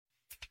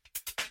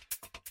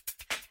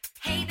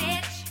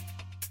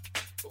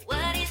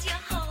What is your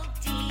whole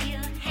deal?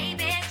 Hey,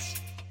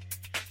 bitch,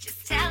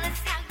 just tell us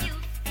how you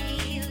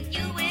feel.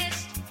 You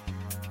wished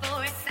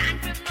for a sign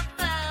from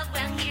above.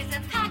 Well, here's a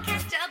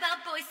podcast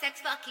about boy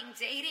sex, fucking,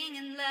 dating,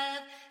 and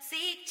love.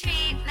 Seek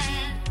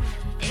treatment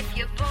if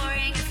you're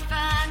boring as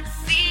fuck.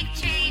 Seek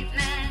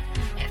treatment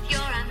if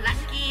you're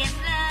unlucky in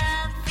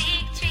love.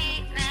 Seek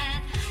treatment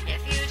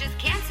if you just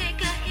can't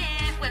take a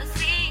hint. Well,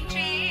 seek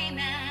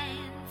treatment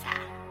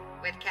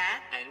with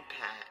Kat and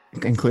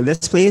Pat. Include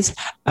this, please.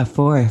 A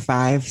 4,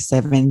 5,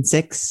 7,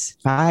 6,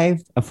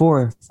 5. A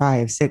 4,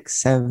 5, 6,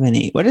 7,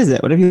 8. What is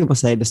it? What do people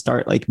say to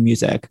start like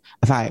music?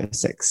 A 5,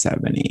 6,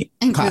 7, 8.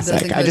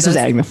 Classic. I just was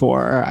adding the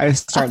 4. I was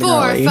starting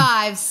early. 4,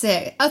 5,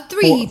 6. A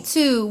 3,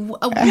 2.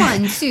 A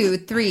 1, 2,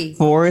 3.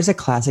 4 is a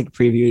classic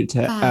preview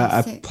to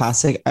a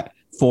classic.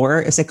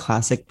 4 is a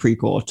classic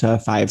prequel to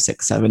 5,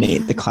 6, 7,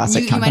 8. The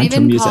classic countdown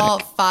to music. You might even call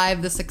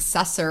 5 the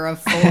successor of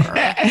 4.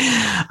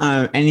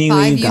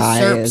 Anyway, 5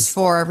 usurps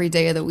 4 every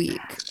day of the week.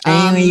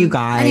 Anyway, you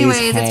guys.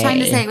 Anyways, it's time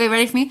to say. Wait,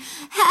 ready for me?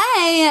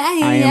 Hey,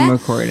 I am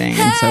recording,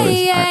 and so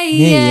is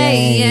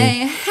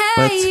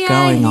What's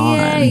going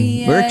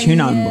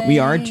on? We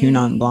are two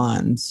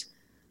non-blondes.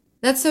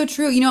 That's so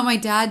true. You know what my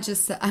dad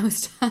just said?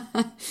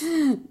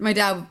 My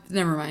dad,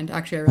 never mind.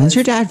 Actually, When's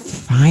your dad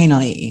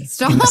finally?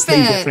 Stop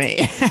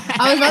it.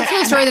 I was about to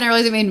tell a story, then I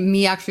realized it made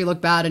me actually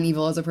look bad and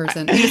evil as a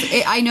person. Here's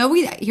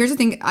the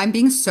thing. I'm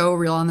being so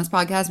real on this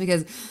podcast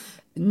because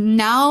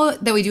now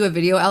that we do a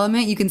video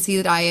element, you can see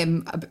that I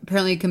am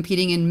apparently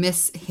competing in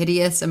Miss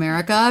Hideous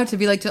America to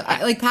be like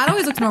Pat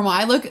always looks normal.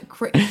 I look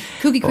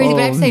kooky crazy, but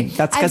I have to say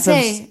that's because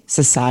of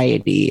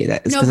society.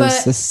 That is because of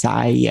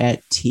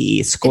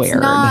society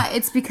squared.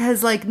 It's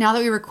because like now that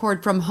we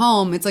record from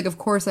home, it's like of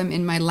course I'm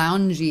in my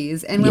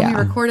loungies, and when we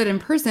recorded in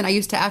person, I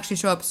used to actually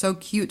show up so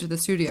cute to the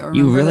studio. Remember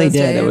you really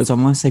did. Days? It was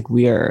almost like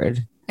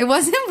weird. It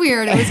wasn't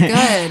weird. It was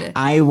good.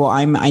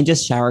 I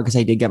just showered because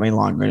I did get my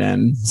laundry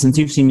in. Since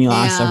you've seen me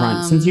last, I've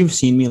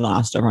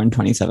run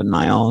 27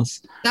 miles.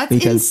 That's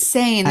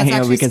insane. That's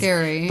actually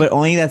scary. But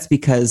only that's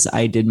because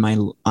I did my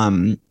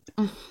I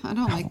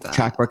don't like that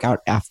track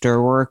workout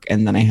after work,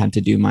 and then I had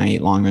to do my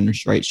long run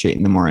right straight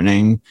in the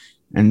morning.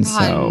 And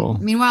so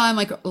meanwhile, I'm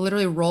like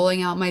literally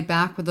rolling out my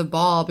back with a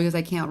ball because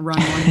I can't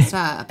run one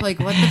step. Like,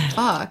 what the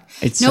fuck?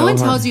 No one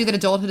tells you that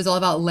adulthood is all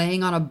about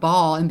laying on a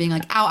ball and being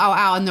like, ow, ow,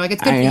 ow. And they're like,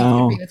 it's good for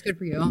you. It's good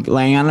for you.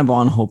 Laying on a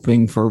ball and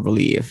hoping for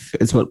relief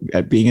is what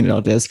being an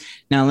adult is.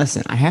 Now,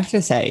 listen, I have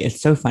to say, it's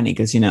so funny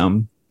because,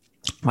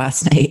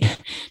 last night,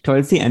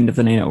 towards the end of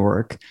the night at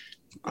work,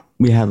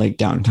 we had like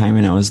downtime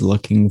and I was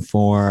looking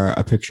for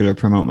a picture to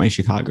promote my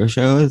Chicago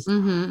shows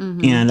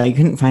and I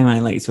couldn't find my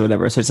lights or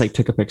whatever. So I just like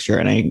took a picture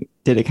and I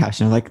did a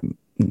caption of like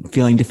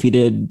feeling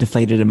defeated,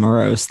 deflated, and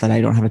morose that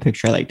I don't have a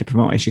picture I like to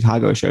promote my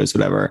Chicago shows,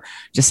 whatever.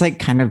 Just like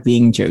kind of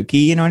being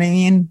jokey, you know what I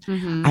mean?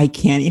 I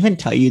can't even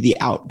tell you the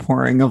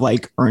outpouring of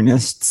like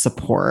earnest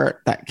support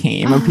that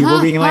came of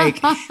people being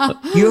like,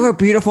 you have a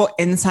beautiful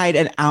inside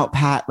and out,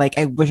 Pat. Like,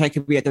 I wish I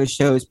could be at those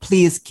shows.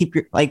 Please keep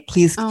your your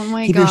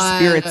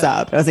spirits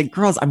up. I was like,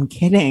 girls, I'm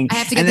kidding. I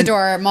have to get the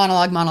door.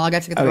 Monologue. I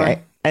have to get the door.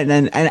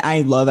 And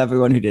I love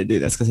everyone who did do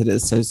this because it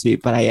is so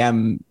sweet, but I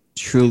am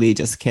truly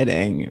just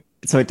kidding.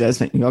 So it does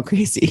make me go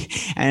crazy.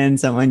 And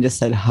someone just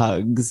said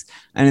hugs.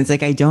 And it's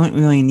like, I don't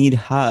really need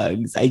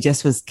hugs. I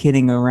just was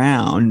kidding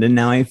around. And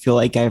now I feel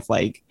like I've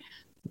like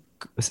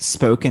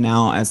spoken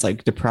out as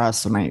like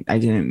depressed when I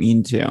didn't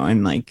mean to.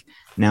 And like,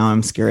 now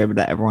I'm scared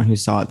that everyone who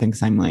saw it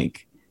thinks I'm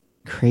like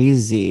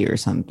crazy or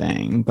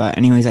something. But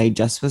anyways, I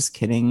just was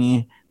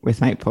kidding with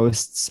my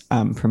posts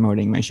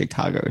promoting my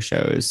Chicago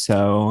shows.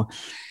 So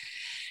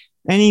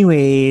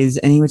Anyways,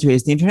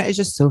 the internet is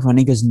just so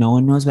funny because no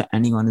one knows what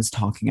anyone is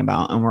talking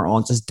about. And we're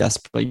all just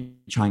desperately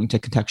trying to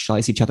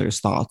contextualize each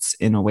other's thoughts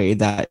in a way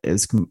that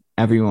is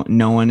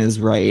no one is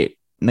right.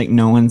 Like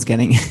no one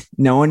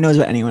knows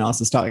what anyone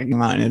else is talking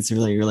about. And it's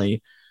really,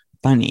 really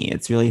funny.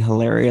 It's really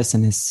hilarious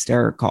and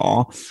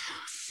hysterical.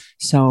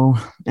 So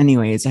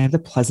anyways, I have the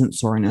pleasant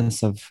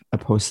soreness of a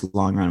post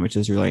long run, which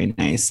is really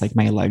nice. Like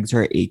my legs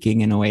are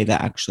aching in a way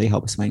that actually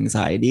helps my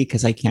anxiety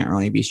because I can't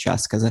really be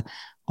stressed because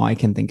all I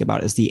can think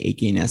about is the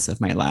achiness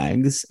of my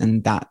legs.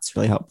 And that's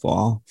really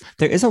helpful.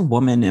 There is a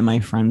woman in my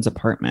friend's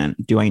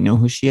apartment. Do I know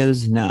who she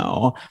is?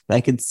 No, but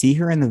I could see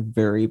her in the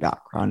very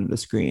background of the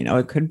screen. Oh,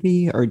 it could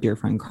be our dear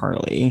friend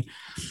Carly.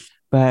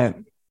 But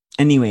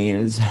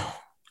anyways,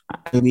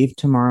 I leave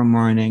tomorrow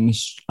morning,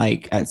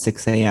 like at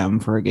 6 a.m.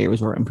 for a gay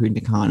resort in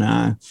Punta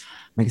Cana.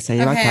 I'm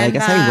excited about that. I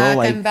guess I will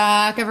like. I'm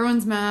back.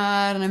 Everyone's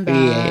mad and I'm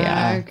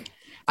back. Yeah.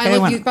 I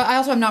look cute, but I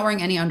also am not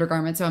wearing any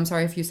undergarments, so I'm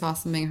sorry if you saw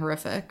something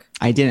horrific.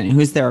 I didn't.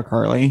 Who's there,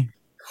 Carly?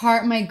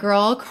 My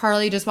girl,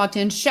 Carly, just walked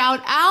in. Shout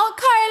out,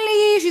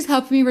 Carly! She's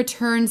helping me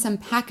return some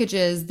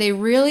packages. They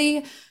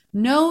really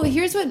know.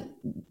 Here's what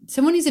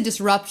someone needs to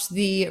disrupt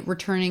the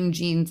returning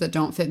jeans that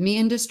don't fit me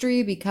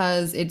industry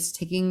because it's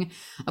taking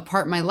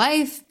apart my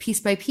life piece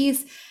by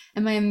piece.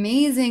 And my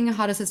amazing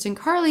hot assistant,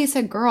 Carly,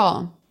 said,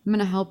 girl, I'm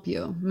gonna help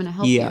you. I'm gonna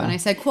help you. And I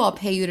said, cool, I'll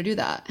pay you to do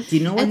that. Do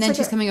you know what's And then like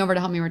she's coming over to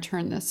help me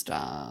return this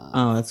stuff.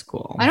 Oh, that's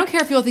cool. I don't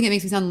care if people think it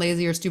makes me sound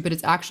lazy or stupid.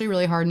 It's actually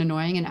really hard and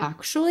annoying. And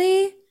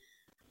actually,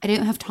 I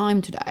didn't have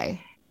time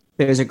today.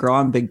 There's a girl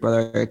on Big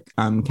Brother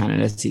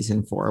Canada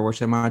season 4,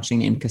 which I'm watching,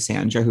 named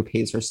Cassandra, who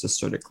pays her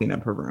sister to clean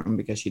up her room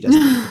because she doesn't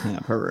want to clean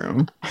up her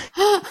room.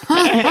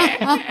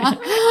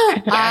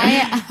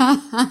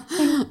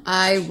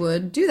 I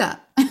would do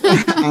that.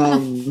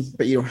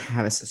 But you don't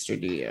have a sister,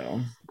 do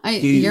you?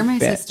 You're my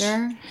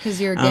sister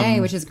because you're gay,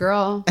 which is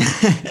girl.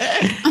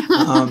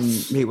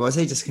 Wait, what was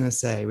I just gonna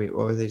say?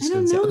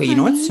 Okay, you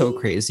know what's so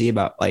crazy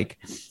about, like,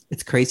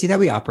 it's crazy that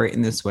we operate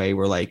in this way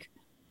where like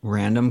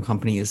random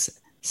companies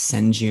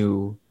send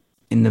you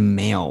in the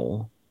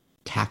mail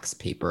tax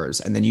papers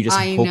and then you just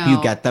hope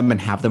you get them and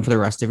have them for the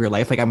rest of your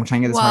life. Like, I'm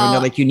trying to get this hard.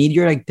 They're like, you need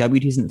your like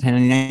W-2s and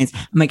 1099s.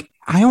 I'm like,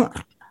 I don't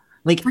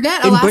like,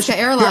 forget Alaska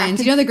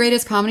Airlines. You know the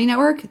greatest comedy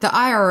network? The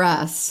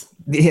IRS.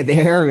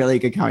 They're a really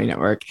good comedy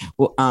network.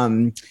 Well,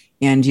 and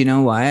you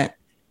know what?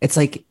 It's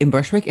like in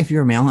Bushwick, if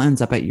your mail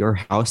ends up at your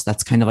house,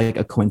 that's kind of like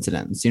a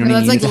coincidence. You know what I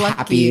mean? Like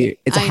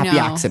it's a happy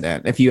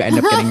accident if you end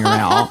up getting your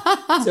mail.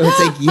 So it's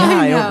like,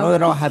 I don't know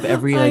that I'll have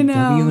every like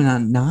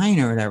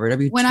W-9 or whatever.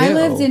 W-2. When I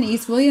lived in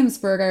East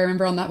Williamsburg, I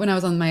remember when I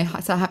was on my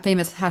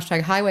famous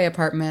 #highway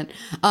apartment,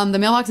 the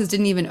mailboxes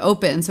didn't even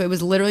open. So it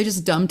was literally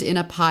just dumped in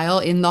a pile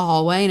in the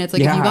hallway. And it's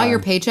like, if you got your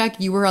paycheck,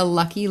 you were a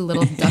lucky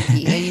little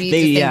ducky. And you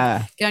need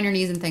to get on your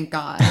knees and thank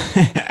God.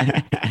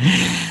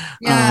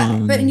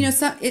 But you know,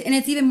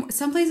 it's even,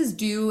 some places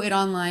do it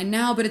online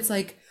now, but it's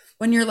like,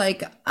 when you're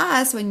like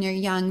us, when you're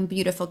young,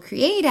 beautiful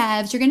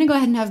creatives, you're going to go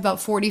ahead and have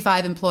about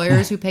 45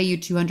 employers who pay you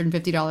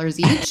 $250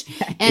 each.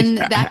 And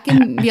that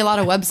can be a lot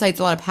of websites,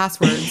 a lot of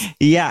passwords.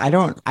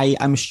 Yeah,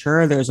 I'm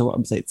sure there's a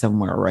website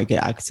somewhere where I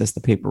get access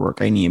the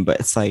paperwork I need, but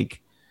it's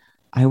like,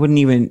 I wouldn't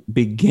even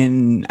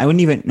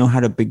know how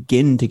to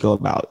begin to go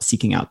about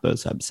seeking out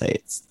those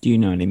websites. Do you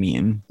know what I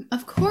mean?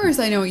 Of course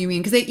I know what you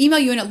mean. Because they email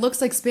you and it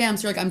looks like spam.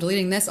 So you're like, I'm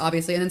deleting this,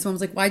 obviously. And then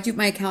someone's like, why'd you,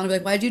 my account? I'd be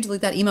like, why'd you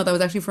delete that email? That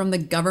was actually from the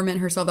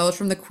government herself. That was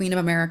from the Queen of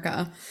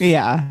America.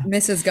 Yeah.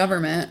 Mrs.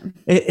 Government.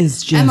 It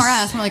is just.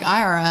 MRS, more like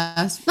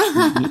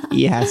IRS.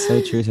 Yeah,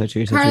 so true, so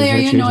true, so Carly, true. are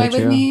you annoyed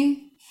with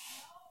me?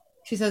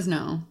 She says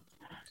no.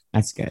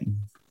 That's good.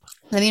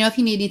 Let me know if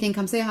you need anything.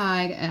 Come say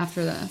hi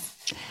after this.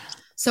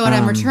 So what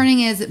I'm returning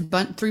is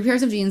 3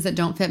 pairs of jeans that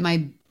don't fit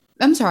my,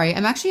 I'm sorry,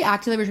 I'm actually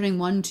actively returning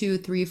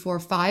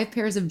 5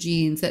 pairs of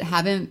jeans that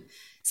haven't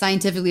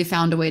scientifically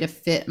found a way to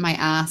fit my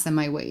ass and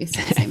my waist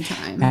at the same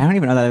time. I don't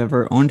even know that I've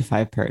ever owned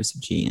 5 pairs of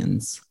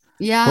jeans.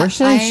 Yeah. Where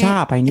should I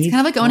shop? It's kind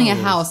of like owning a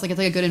house. Like, it's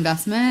like a good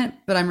investment,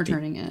 but I'm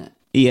returning it.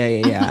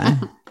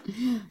 Yeah.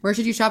 Where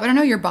should you shop? I don't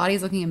know. Your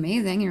body's looking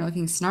amazing. You're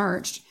looking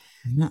snarched.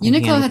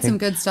 Uniqlo had some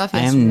good stuff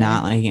yesterday. I am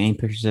not liking any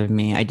pictures of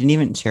me. I didn't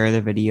even share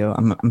the video.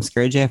 I'm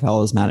scared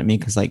JFL is mad at me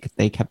because like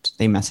they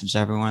messaged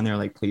everyone. They're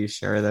like, please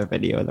share the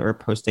video that we're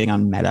posting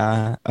on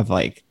Meta of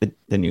like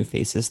the new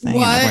faces thing.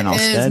 What and everyone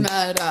else is did.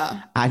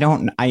 Meta?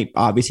 I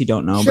obviously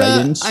don't know,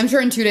 but I'm sure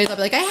in 2 days I'll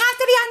be like, I have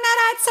to be on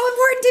Meta. It's so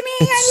important to me.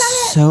 I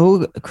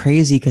love it. So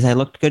crazy because I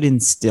looked good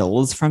in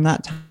stills from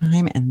that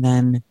time, and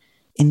then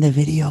in the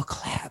video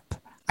clip,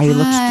 I looked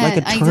like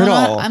a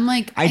turtle.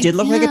 I did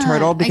look like a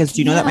turtle because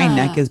do you know that my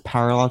neck is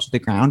parallel to the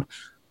ground?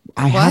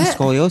 I have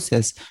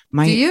scoliosis.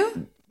 Do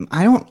you?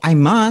 I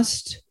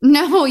must.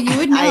 No, you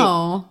would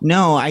know.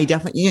 No, I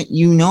definitely,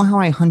 you know how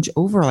I hunch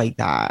over like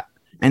that.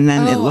 And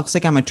then it looks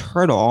like I'm a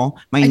turtle.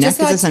 My neck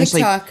is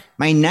essentially,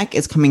 my neck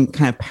is coming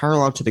kind of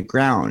parallel to the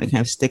ground. It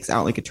kind of sticks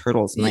out like a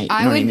turtle's neck. You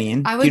know what I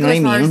mean? Do you know what I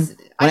mean?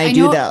 When I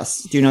do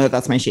this, do you know that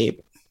that's my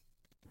shape?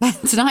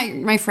 That's not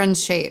my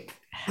friend's shape.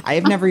 I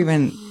have never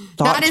even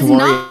thought that to worry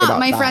about that. That is not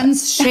my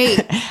friend's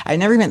shape. I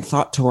never even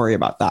thought to worry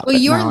about that. Well,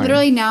 you are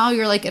literally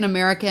you're like an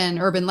American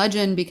urban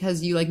legend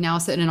because you like now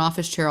sit in an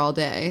office chair all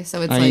day.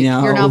 So it's like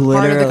you're now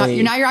part of the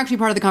you're actually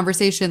part of the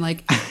conversation.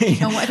 Like,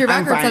 if you're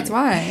backwards, that's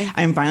why.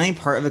 I'm finally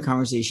part of the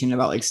conversation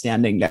about like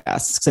standing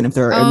desks and if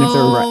they're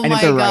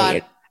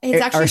right.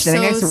 It's actually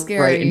so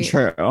scary. Right and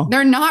true.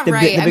 They're not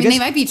right. I mean, they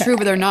might be true,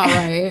 but they're not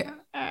right.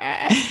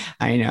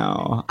 I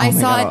know. I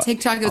saw a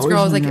TikTok. This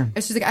girl was like,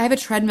 she's like, I have a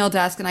treadmill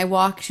desk and I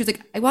walk. She was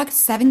like, I walk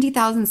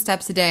 70,000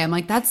 steps a day. I'm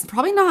like, that's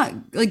probably not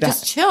like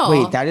just chill.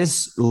 Wait, that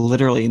is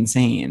literally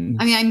insane.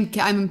 I mean,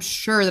 I'm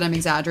sure that I'm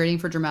exaggerating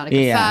for dramatic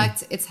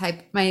effect. It's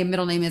my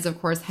middle name is of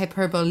course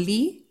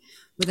hyperbole.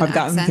 I've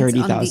gotten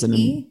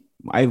 30,000.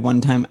 I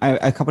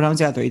a couple times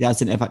got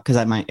 30,000 because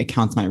it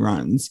counts my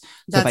runs.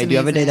 So if I do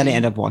have a day that I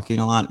end up walking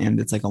a lot and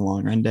it's like a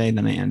long run day,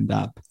 then I end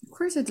up of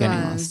course it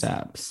getting more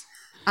steps.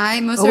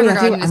 Most of our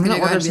garden is going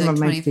to order some of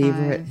my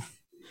favorite.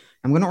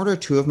 I'm going to order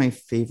 2 of my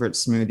favorite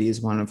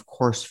smoothies. One, of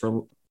course,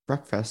 for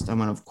breakfast, and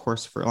one, of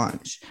course, for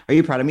lunch. Are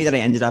you proud of me that I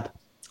ended up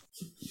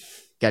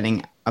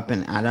getting up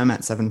and at 'em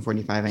at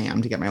 7:45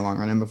 a.m. to get my long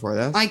run in before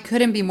this? I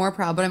couldn't be more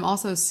proud, but I'm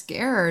also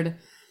scared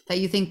that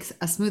you think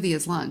a smoothie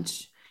is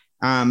lunch.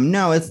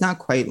 No, it's not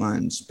quite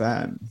lunch,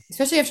 but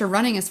especially after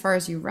running as far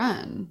as you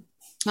run.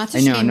 Not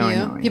to shame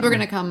you. People are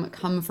going to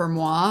come for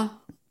moi.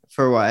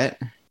 For what?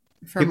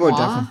 For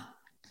moi.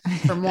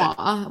 for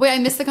moi. Wait, I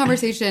missed the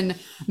conversation.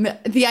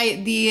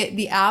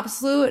 The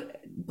absolute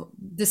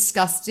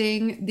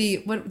disgusting,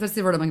 what's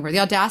the word I'm looking for? The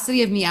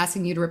audacity of me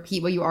asking you to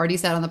repeat what you already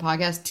said on the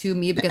podcast to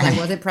me because I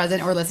wasn't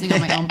present or listening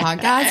on my own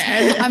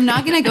podcast. I'm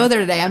not going to go there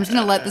today. I'm just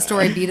going to let the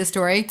story be the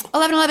story.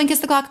 11:11, kiss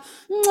the clock.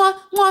 Mwah,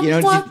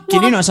 mwah,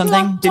 Did you know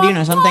something? Did you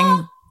know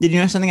something? Did you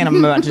know something that I'm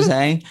about to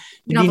say?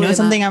 Did you know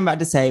something I'm about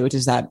to say, which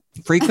is that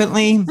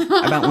frequently,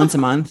 about once a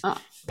month,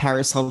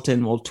 Paris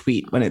Hilton will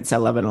tweet when it's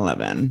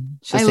 11:11.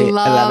 I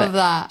love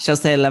that. She'll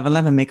say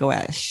 11:11, make a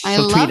wish. I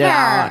love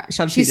her.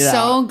 She'll She's tweet it so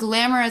out.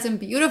 glamorous and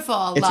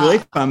beautiful. It's really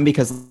fun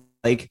because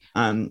like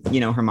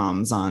her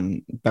mom's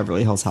on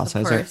Beverly Hills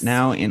Housewives right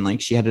now, and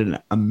like she had an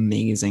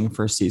amazing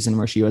first season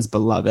where she was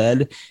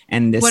beloved.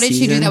 And this what did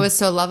season, she do that was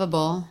so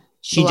lovable?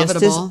 She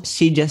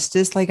just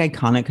is like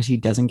iconic because she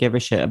doesn't give a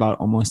shit about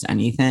almost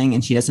anything,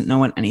 and she doesn't know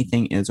what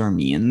anything is or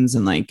means.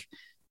 And like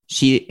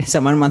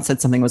someone once said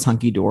something was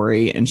hunky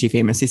dory, and she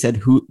famously said,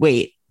 "Who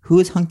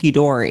is hunky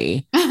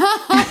dory?"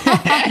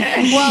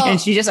 Well, and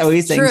she just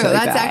always thinks true.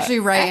 like That's that. actually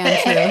right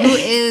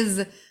and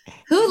true.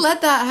 Who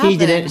let that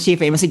happen? She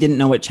famously didn't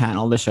know what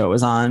channel the show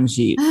was on.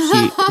 She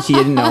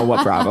didn't know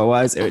what Bravo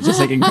was. It was just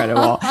like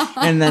incredible.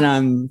 And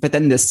then but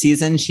then this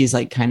season she's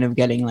like kind of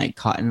getting like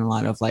caught in a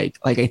lot of like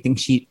I think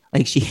she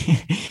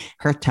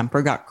her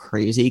temper got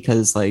crazy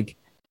because like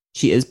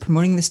she is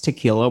promoting this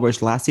tequila,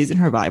 which last season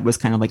her vibe was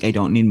kind of like, I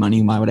don't need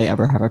money. Why would I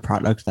ever have a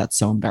product that's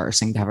so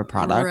embarrassing to have a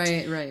product?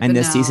 Right. And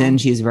this season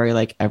she's very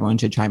like, everyone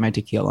should try my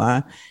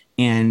tequila.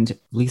 And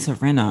Lisa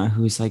Rinna,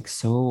 who's like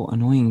so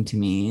annoying to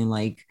me,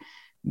 like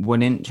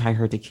wouldn't try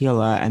her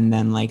tequila. And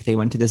then like they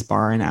went to this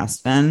bar in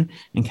Aspen,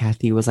 and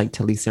Kathy was like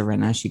to Lisa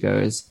Rinna, she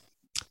goes,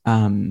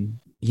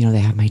 they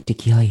have my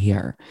tequila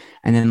here.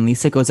 And then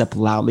Lisa goes up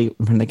loudly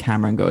in front of the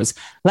camera and goes,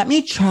 let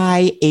me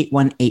try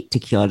 818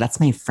 tequila. That's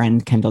my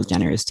friend Kendall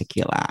Jenner's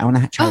tequila. I want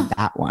to try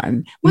that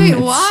one. Wait,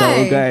 it's why?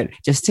 so good.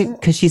 Just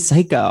because she's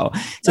psycho.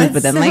 So, That's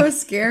but then so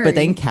scary. But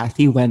then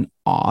Kathy went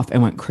off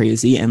and went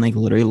crazy and like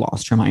literally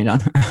lost her mind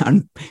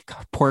on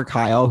poor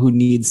Kyle, who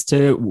needs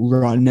to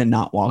run and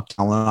not walk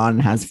Al-Anon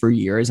and has for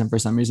years. And for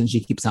some reason she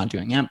keeps not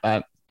doing it.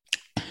 But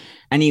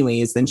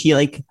anyways, then she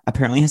like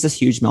apparently has this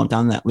huge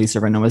meltdown that Lisa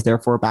Rinna was there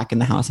for back in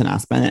the house in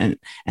Aspen.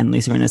 And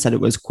Lisa Rinna said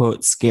it was,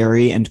 quote,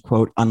 scary and,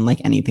 quote,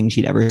 unlike anything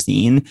she'd ever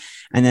seen.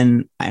 And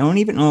then I don't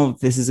even know if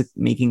this is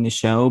making the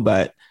show,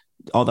 but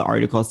all the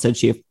articles said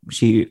she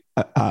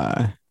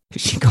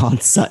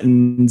called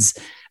Sutton's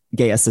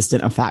gay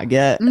assistant a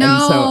faggot. No.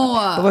 And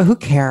so, but who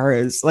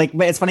cares? Like,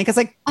 but it's funny because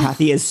like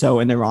Kathy is so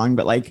in the wrong,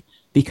 but like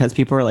because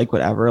people are like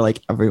whatever,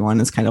 like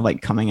everyone is kind of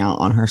like coming out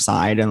on her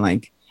side, and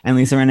like. And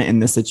Lisa Rinna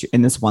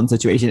in this one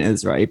situation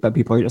is right, but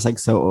people are just like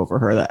so over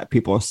her that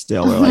people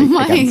still are like, oh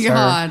my against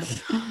God.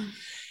 her.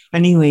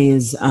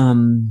 Anyways,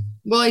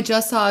 well, I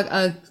just saw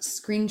a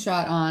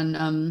screenshot on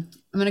I'm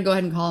gonna go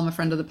ahead and call him a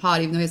friend of the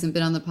pod, even though he hasn't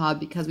been on the pod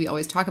because we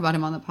always talk about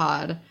him on the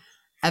pod.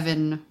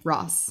 Evan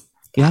Ross.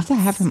 you have to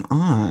have him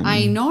on.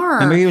 I know.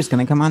 Remember he was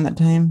gonna come on that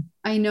time?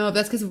 I know.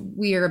 That's because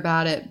we're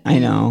bad at I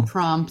know.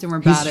 prompt and we're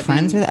He's bad at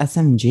friends with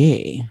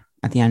SMG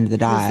at the end of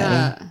the Who's day.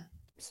 that?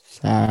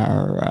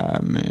 Sarah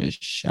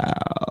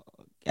Michelle.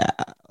 Yeah.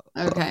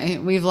 Okay,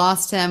 we've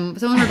lost him.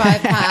 Someone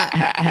revive Pat.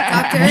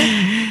 Doctor.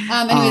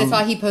 Anyway, that's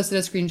why he posted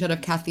a screenshot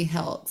of Kathy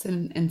Hilt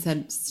and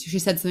said she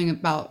said something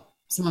about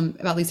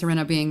Lisa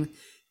Rinna being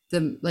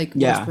the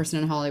worst person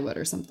in Hollywood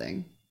or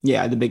something.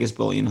 Yeah, the biggest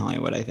bully in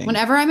Hollywood, I think.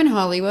 Whenever I'm in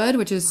Hollywood,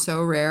 which is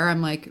so rare,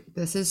 I'm like,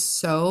 this is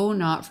so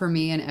not for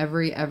me in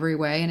every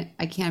way, and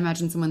I can't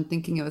imagine someone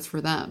thinking it was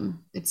for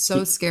them. It's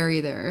so scary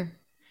there.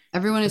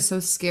 Everyone is so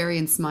scary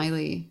and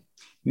smiley.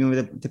 You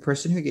know, the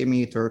person who gave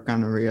me throat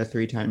gonorrhea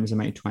 3 times in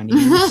my 20s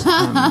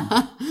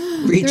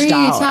reached 3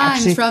 out. times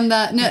Actually, from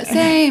the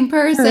same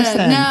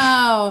person.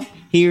 No.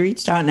 He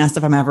reached out and asked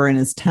if I'm ever in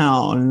his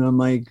town, and I'm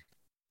like,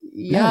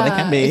 Yeah, that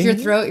can be.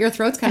 If your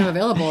throat's kind of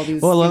available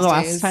these well, these the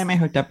last days. time I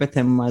hooked up with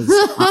him was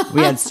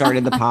we had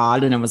started the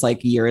pod, and it was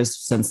like years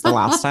since the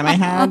last time I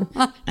had,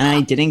 and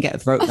I didn't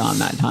get throat gone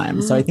that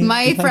time. So I think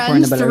my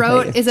friend's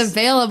throat is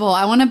available.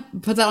 I want to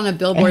put that on a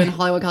billboard in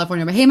Hollywood,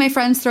 California. But hey, my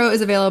friend's throat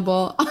is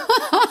available.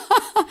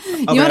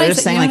 I was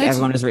just saying, like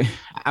everyone was.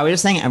 I was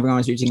just saying everyone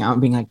was reaching out and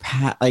being like,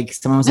 Pat, like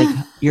someone was like,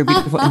 you're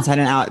beautiful inside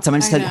and out.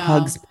 Someone just said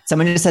hugs.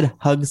 Someone just said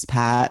hugs,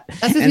 Pat.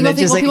 That's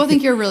because people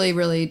think you're really,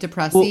 really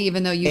depressed,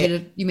 even though you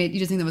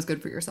just think that was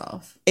good for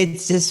yourself.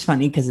 It's just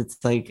funny because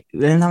it's like,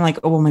 then I'm like,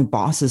 oh, well, my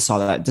bosses saw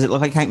that. Does it look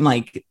like I'm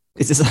like,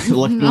 is this like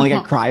looking like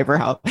a cry for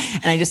help?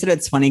 And I just said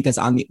it's funny because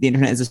on the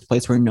internet is this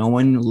place where no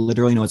one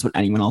literally knows what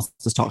anyone else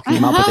is talking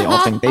about, but they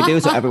all think they do.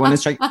 So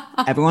everyone's like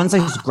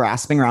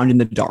grasping around in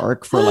the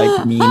dark for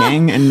like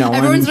meaning, and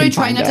everyone's literally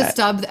trying not to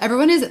stub.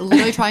 Everyone is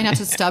literally trying not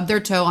to stub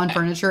their toe on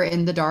furniture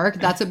in the dark.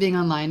 That's what being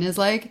online is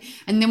like.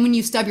 And then when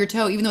you stub your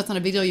toe, even though it's not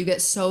a big deal, you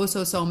get so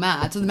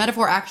mad. So the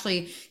metaphor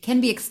actually can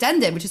be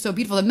extended, which is so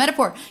beautiful. The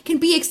metaphor can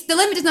be the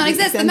limit does not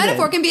exist. The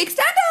metaphor can be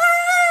extended.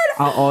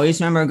 I'll always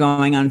remember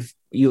going on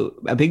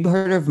a big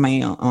part of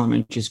my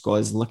elementary school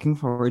is looking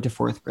forward to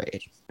fourth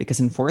grade, because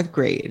in fourth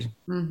grade,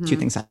 two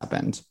things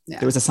happened. Yeah.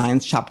 There was a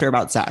science chapter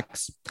about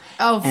sex.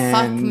 Oh,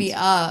 fuck me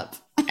up.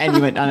 And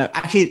you went,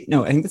 actually,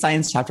 no, I think the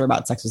science chapter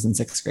about sex was in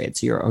sixth grade.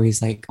 So you're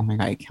always like, oh my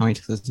God, I can't wait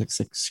to the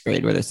sixth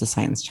grade where there's a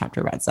science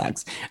chapter about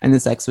sex. And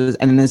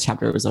then this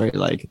chapter was already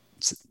like,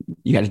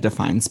 you had to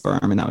define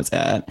sperm, and that was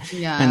it.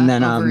 Yeah. And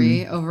then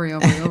ovary. Over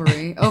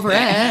it.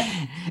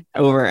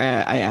 over it.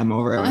 I am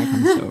over it when it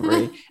comes to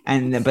ovary.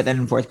 But then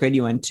in fourth grade,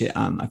 you went to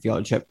a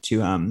field trip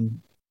to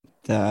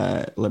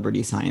the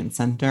Liberty Science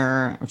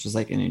Center, which is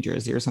like in New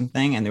Jersey or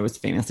something. And there was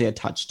famously a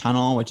touch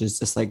tunnel, which is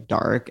just like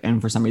dark.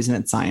 And for some reason,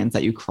 it's science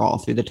that you crawl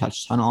through the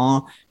touch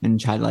tunnel and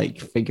try to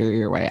like figure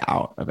your way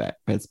out of it,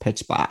 but it's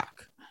pitch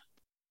black.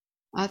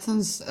 That's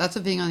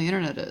what being on the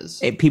internet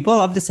is. People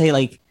love to say,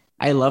 like,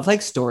 I love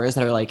like stores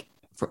that are like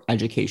for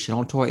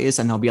educational toys,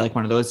 and they'll be like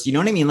one of those, you know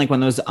what I mean? Like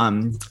one of those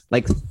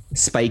like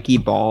spiky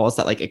balls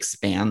that like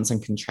expands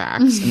and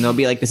contracts, and they'll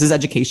be like, this is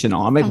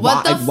educational. I'm like,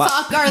 what the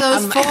fuck are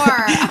those for?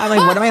 I'm like,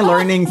 what am I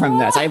learning from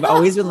this? I've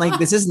always been like,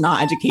 this is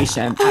not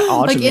education at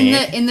all. Like to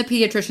me. in the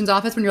pediatrician's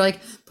office when you're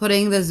like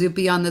putting the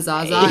Zoopy on the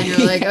Zaza and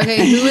you're like,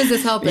 okay, who is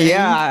this helping?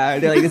 Yeah,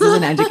 they're like, this is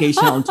an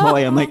educational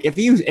toy. I'm like, if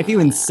you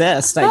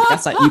insist, I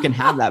guess that you can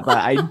have that, but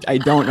I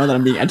don't know that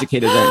I'm being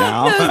educated right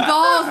now. Those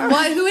balls.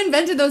 What? Who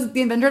invented those?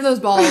 The inventor of those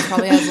balls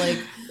probably has like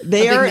a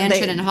big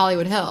mansion in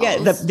Hollywood Hills. Yeah,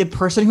 the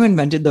person who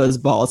invented those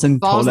balls and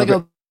balls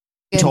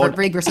told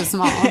big versus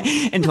small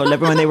and told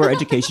everyone they were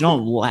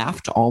educational,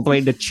 laughed all the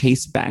way to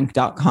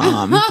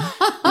chasebank.com.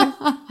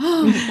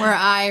 where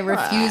I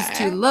refuse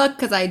to look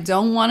because I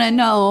don't want to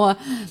know.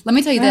 Let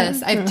me tell you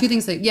this. I have two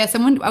things. I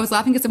was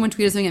laughing because someone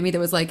tweeted something at me that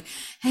was like,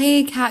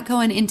 hey, Kat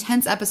Cohen,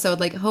 intense episode.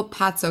 Like, hope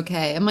Pat's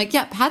okay. I'm like,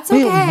 yeah, Pat's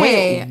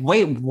okay.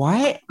 Wait,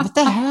 what? What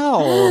the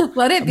hell?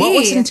 Let it be. What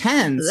was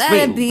intense?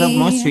 Let it be. The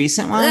most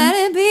recent one? Let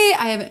it be.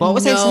 I have what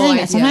was I saying?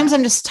 idea. Sometimes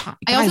I'm just tired.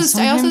 I'm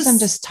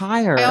just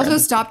tired. I also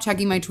stopped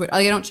checking my Twitter.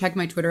 Like, I don't check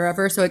my Twitter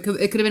ever. So it could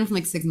have been from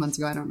like 6 months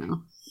ago. I don't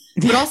know.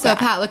 But also,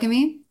 Pat, look at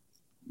me.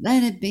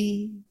 Let it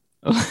be.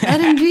 Let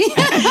it be.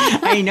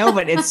 I know,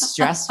 but it's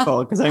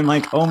stressful because I'm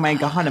like, oh my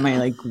God, am I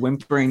like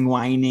whimpering,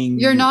 whining?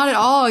 You're not at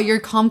all. You're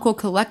calm, cool,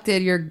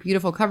 collected. You're a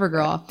beautiful cover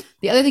girl.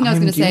 The other thing I was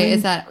going to say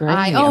is that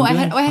I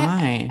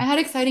had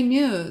exciting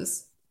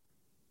news.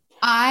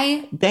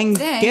 Then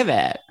give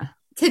it.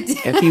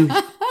 Today,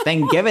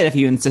 if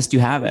you insist you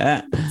have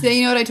it. Today,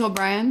 you know what I told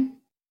Brian?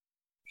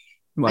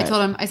 What? I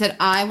told him, I said,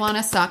 I want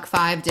to suck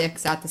 5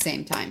 dicks at the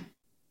same time.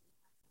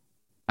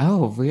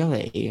 Oh,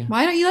 really?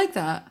 Why don't you like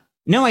that?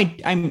 No,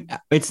 I'm.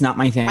 It's not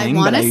my thing. I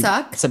want to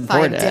suck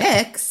 5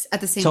 dicks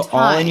at the same time. So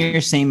all in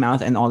your same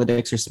mouth, and all the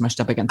dicks are smushed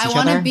up against each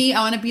other. I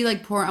want to be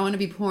like porn. I want to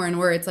be porn,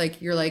 where it's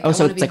like you're like. Oh,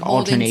 so it's like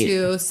alternate.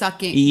 To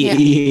sucking.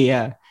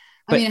 Yeah.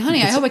 I mean,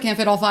 honey, I hope I can't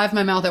fit all 5 in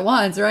my mouth at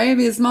once, right? It'd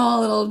be a small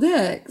little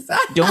dicks.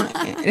 don't.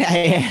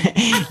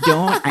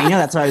 I know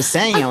that's what I was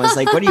saying. I was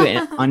like, what are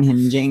you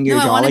unhinging your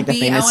jaw like the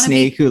famous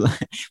snake who?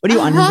 What are you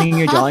unhinging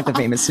your jaw like the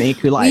famous snake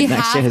who lied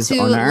next to his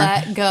owner? We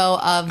have to let go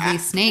of the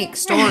snake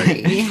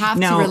story. We have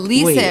to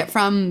release it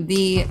from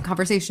the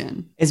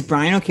conversation. Is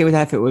Brian okay with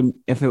that?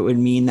 If it would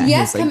mean that?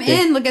 Yes, come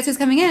in. Look, guess who's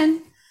coming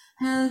in?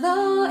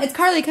 Hello, it's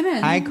Carly. Come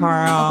in. Hi,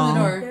 Carl. Open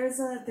the door.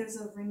 There's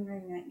a ring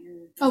at your.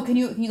 Oh, can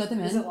you let them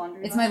in? Is it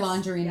laundry it's box? my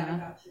laundry Yeah, now. I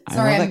got you.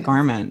 Sorry, I love that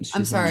garment.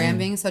 I'm sorry. I'm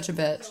being such a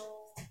bitch.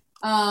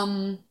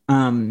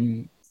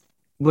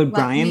 Would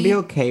Brian be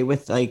okay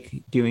with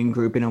like doing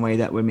group in a way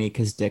that would make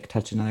his dick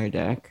touch another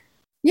dick?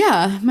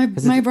 Yeah, my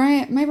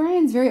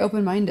Brian's very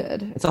open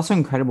minded. It's also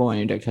incredible when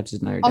your dick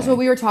touches another dick. Also, what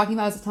we were talking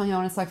about, I was telling you I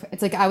want to suck.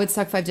 It's like I would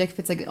suck 5 dicks if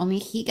it's like only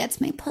he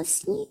gets my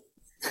pussy.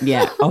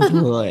 Yeah. Oh,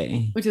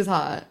 totally. Which is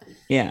hot.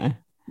 Yeah.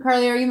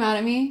 Carly, are you mad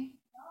at me?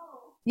 No.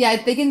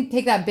 Yeah, they can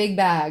take that big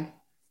bag.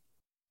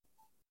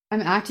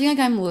 I'm acting like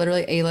I'm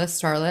literally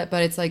A-list starlet,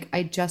 but it's like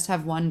I just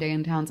have 1 day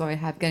in town, so I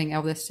have getting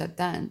all this shit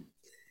done.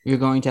 You're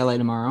going to LA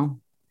tomorrow?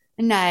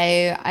 No,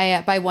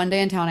 I by 1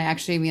 day in town, I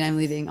actually mean I'm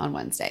leaving on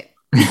Wednesday.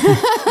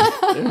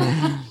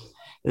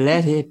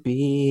 Let it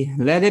be.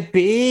 Let it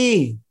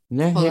be.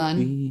 Let Hold it on.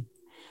 be.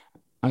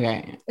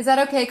 Okay. Is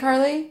that okay,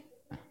 Carly?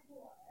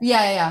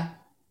 Yeah.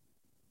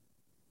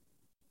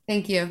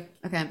 Thank you.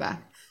 Okay, I'm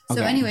back. So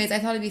Okay. anyways, I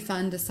thought it'd be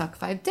fun to suck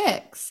 5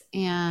 dicks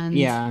and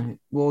Yeah.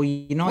 Well,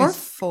 you know, or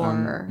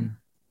 4.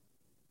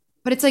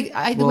 But it's like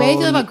the way I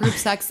feel about group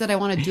sex that I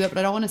want to do it, but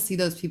I don't want to see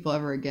those people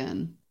ever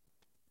again.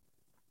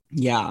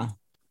 Yeah.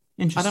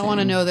 Interesting. I don't want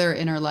to know their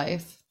inner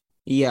life.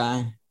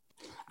 Yeah.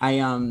 I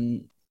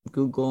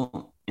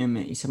Google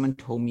image. Someone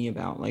told me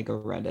about like a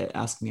Reddit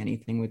Ask Me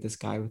Anything with this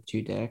guy with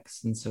 2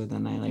 dicks, and so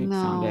then I like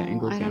found it in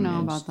Google I don't know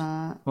Image. about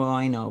that. Well,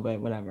 I know, but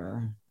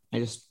whatever. I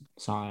just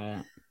saw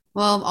it.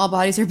 Well, all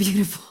bodies are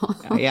beautiful.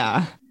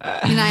 Yeah.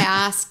 Can I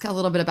ask a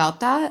little bit about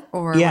that,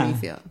 or Yeah.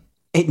 what do you feel?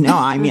 No,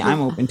 I mean, I'm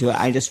open to it.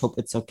 I just hope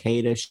it's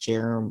okay to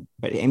share.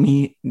 But I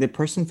mean, the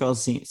person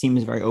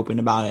seems very open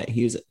about it.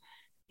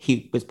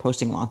 He was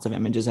posting lots of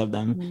images of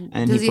them,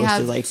 and Does he he posted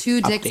have like 2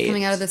 dicks updates.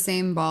 coming out of the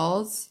same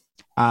balls?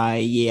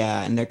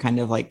 Yeah, and they're kind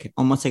of like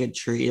almost like a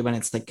tree when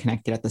it's like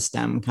connected at the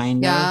stem,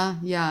 kind of. Yeah,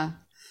 yeah.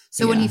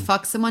 So when he Yeah.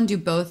 fucks someone, do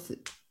both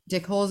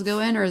dick holes go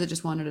in, or is it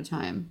just one at a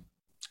time?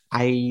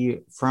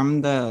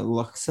 From the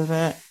looks of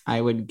it,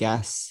 I would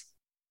guess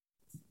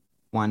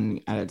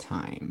one at a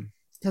time.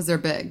 Because they're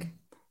big.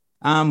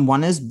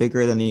 One is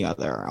bigger than the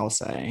other, I'll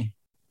say.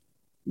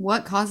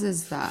 What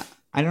causes that?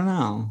 I don't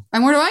know.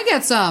 And where do I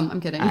get some? I'm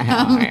kidding.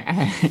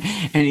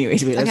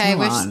 Anyways, wait, let's Okay,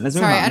 move on. Let's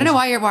move sorry, on. I don't know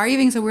why why are you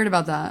being so weird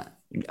about that?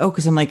 Oh,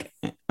 because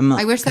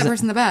I wish that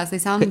person the best. They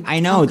sound. I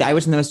know I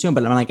wish them the best too,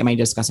 but I'm like, am I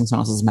discussing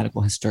someone else's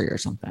medical history or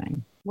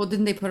something? Well,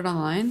 didn't they put it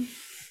online?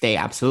 They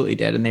absolutely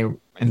did, and they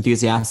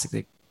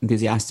enthusiastically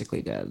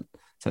did.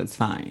 So it's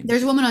fine.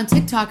 There's a woman on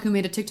TikTok who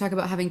made a TikTok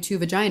about having two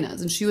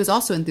vaginas, and she was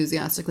also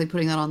enthusiastically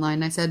putting that online.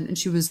 And I said, and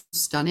she was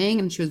stunning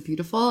and she was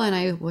beautiful, and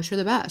I wish her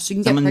the best. She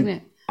can get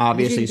pregnant.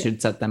 Obviously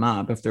should set them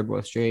up if they're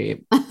both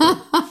straight. That's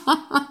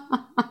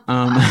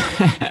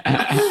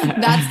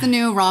the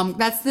new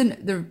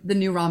the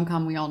new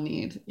rom-com we all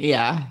need.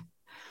 Yeah.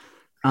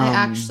 You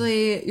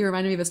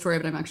reminded me of a story,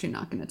 but I'm actually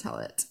not going to tell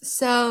it.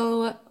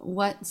 So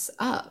what's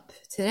up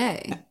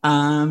today?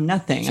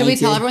 Nothing. Should we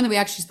tell everyone that we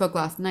actually spoke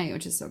last night,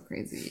 which is so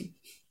crazy?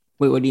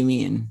 Wait, what do you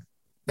mean?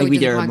 Like we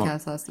did a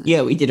podcast last night.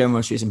 Yeah, we did our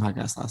most recent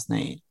podcast last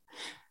night.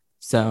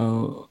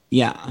 So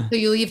yeah. So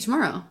you leave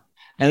tomorrow?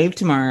 I leave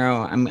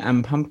tomorrow.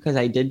 I'm pumped because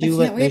I did do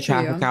the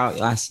traffic out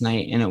last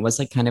night, and it was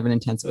like kind of an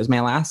intense. It was my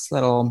last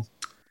little,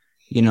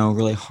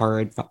 really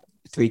hard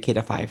 3K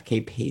to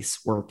 5K pace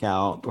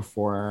workout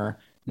before.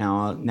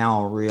 Now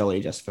I'll really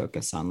just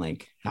focus on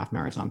like half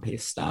marathon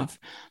pace stuff.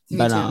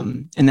 But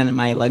and then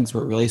my legs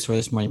were really sore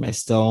this morning, but I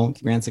still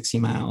ran 60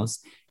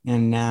 miles.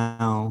 And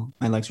now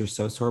my legs are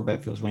so sore, but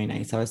it feels really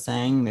nice. I was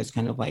saying there's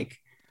kind of like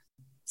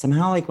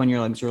somehow like when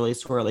your legs are really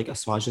sore, like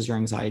assuages your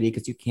anxiety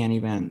because you can't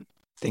even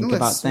think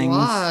about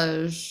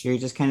things. You're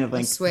just kind of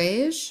like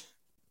assuage.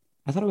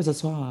 I thought it was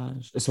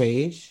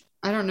assuage.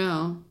 I don't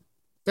know.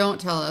 Don't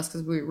tell us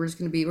because we're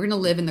just we're gonna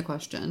live in the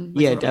question.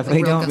 Like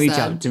definitely don't reach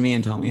out to me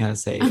and tell me how to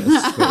say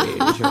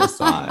assuage or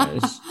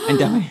assuage.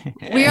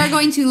 And we are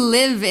going to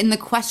live in the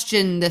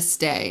question this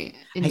day.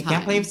 I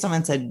can't believe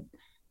someone said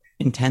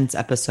intense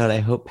episode. I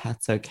hope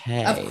Pat's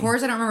okay. Of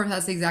course, I don't remember if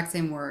that's the exact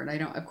same word.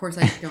 Of course,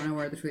 I don't know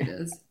where the tweet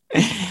is.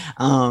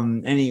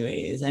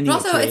 Anyways. But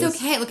also, it's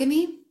okay. Look at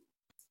me.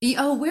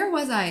 Oh, where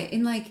was I?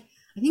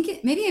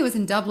 Maybe it was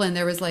in Dublin.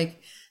 There was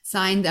like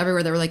signs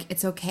everywhere that were like,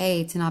 "It's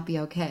okay to not be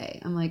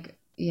okay." I'm like,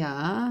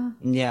 yeah.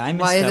 Yeah, I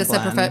miss why is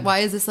Dublin. this why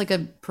is this like a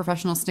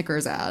professional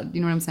Snickers ad?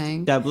 You know what I'm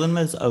saying? Dublin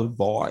was a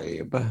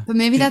vibe. But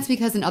maybe that's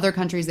because in other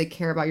countries they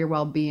care about your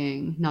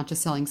well-being, not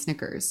just selling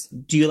Snickers.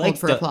 Do you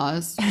like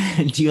applause?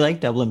 Do you like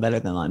Dublin better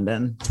than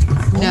London?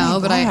 No,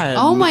 but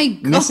oh my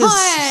god,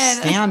 Mrs.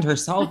 Stand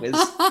herself is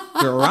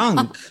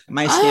drunk.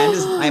 My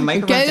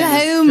microphone. Go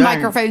home,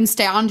 microphone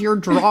stand. You're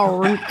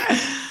drunk.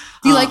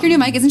 Do you like your new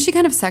mic? Isn't she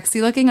kind of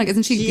sexy looking? Like,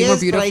 isn't she more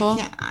beautiful?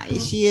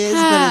 She is.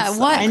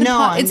 But I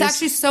know. It's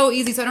actually so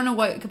easy, so I don't know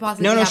what could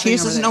possibly. No, she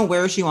just doesn't know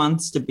where she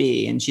wants to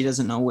be, and she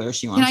doesn't know where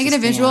she wants. Can I get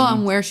a visual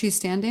on where she's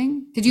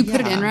standing? Did you put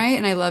it in right?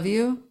 And I love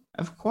you.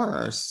 Of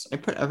course, I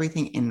put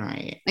everything in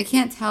right. I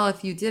can't tell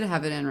if you did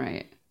have it in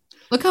right.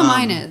 Look how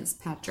mine is,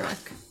 Patrick.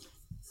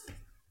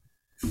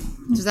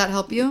 Does that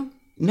help you?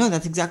 No,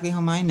 that's exactly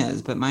how mine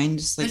is, but mine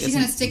just like. But she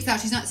kind of sticks out.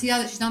 She's not. See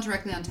how she's not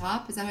directly on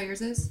top. Is that how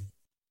yours is?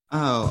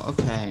 Oh,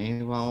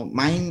 okay. Well,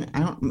 mine,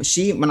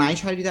 when I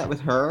try to do that with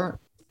her,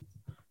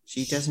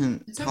 she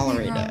doesn't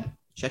tolerate it.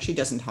 She actually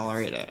doesn't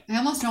tolerate it. I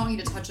almost don't want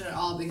you to touch it at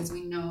all because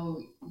we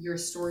know your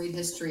storied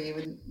history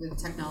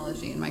with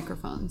technology and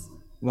microphones.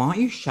 Why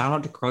don't you shout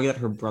out to Carly that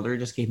her brother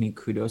just gave me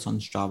kudos on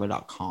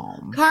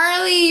Strava.com?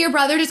 Carly, your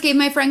brother just gave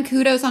my friend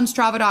kudos on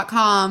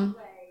Strava.com.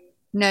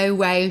 No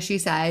way, she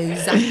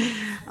says.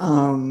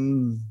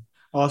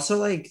 Also,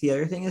 like, the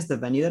other thing is the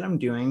venue that I'm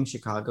doing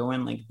Chicago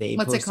in, like, they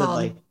What's posted, it called?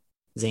 like,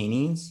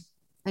 Zanies.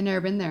 I've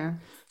never been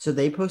there. So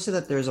they posted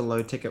that there's a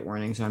low ticket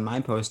warning. So in my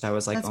post, I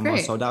was like, That's almost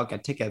great. sold out,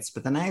 get tickets.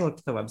 But then I looked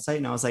at the website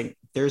and I was like,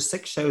 there's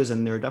 6 shows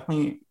and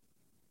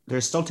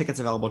there's still tickets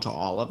available to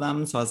all of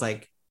them. So I was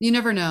like, You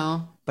never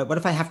know. but what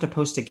if I have to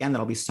post again?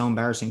 That'll be so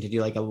embarrassing to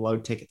do like a low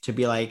ticket, to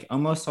be like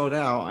almost sold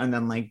out. And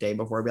then like day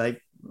before be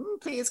like,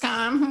 please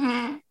come.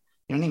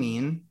 You know what I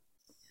mean?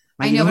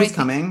 I You know, know but who's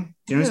coming?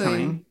 Do you know who's Who?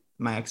 coming?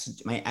 My ex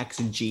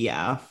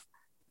GF.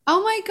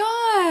 Oh my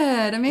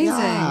God. Amazing.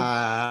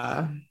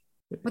 Yeah.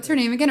 What's her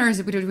name again? Or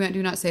do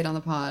we not say it on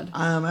the pod?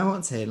 I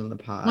won't say it on the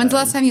pod. When's the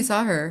last time you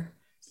saw her?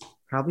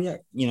 Probably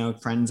at,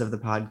 friends of the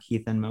pod,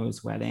 Keith and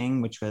Mo's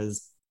wedding, which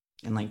was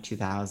in like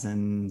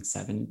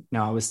 2007.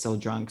 No, I was still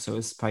drunk, so it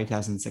was probably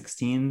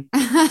 2016.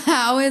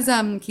 How is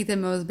Keith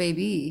and Mo's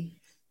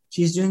baby?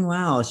 She's doing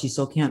well. She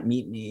still can't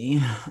meet me.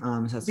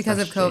 So that's Because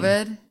of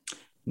frustrating. COVID?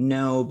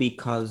 No,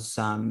 because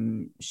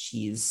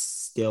she's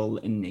still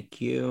in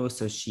NICU,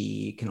 so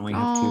she can only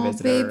have 2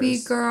 visitors. Baby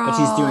girl. But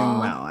she's doing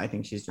well. I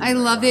think she's doing I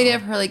very love the well. idea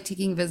of her like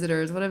taking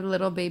visitors. What a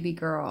little baby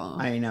girl.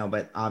 I know,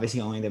 but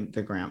obviously only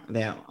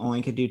they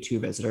only could do 2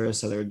 visitors,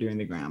 so they're doing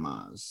the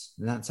grandmas.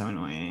 That's so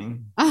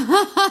annoying.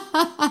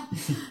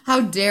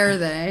 How dare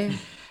they?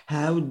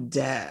 How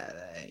dare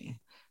they?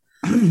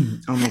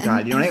 Oh my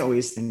God. You know what I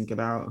always think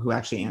about? Who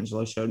actually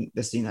Angela showed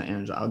the scene that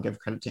Angela, I'll give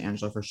credit to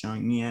Angela for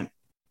showing me it.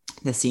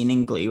 The scene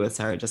in Glee with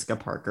Sarah Jessica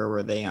Parker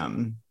where they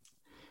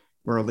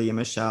where Leah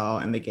Michelle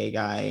and the gay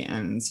guy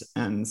and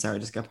Sarah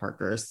Jessica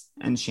Parker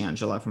and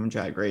Shangela from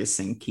Drag Race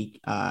sing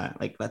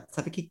like let's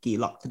have a kiki,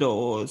 lock the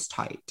doors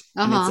tight.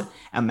 And it's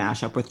a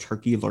mashup with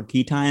Turkey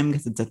Lurkey Time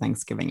because it's a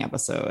Thanksgiving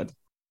episode.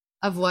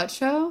 Of what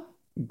show?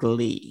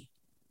 Glee.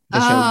 The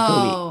show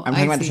Glee. I'm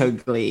talking about the show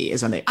Glee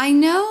is when they. I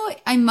know.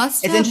 I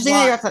must. It's interesting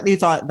that you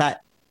thought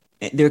that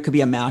there could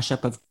be a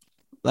mashup of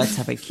let's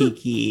have a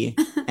kiki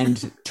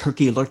and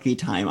Turkey Lurkey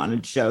Time on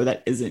a show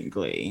that isn't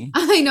Glee.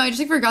 I know. I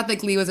just forgot that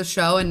Glee was a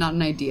show and not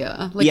an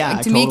idea. Like,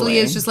 yeah, to me, Glee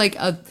is just like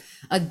a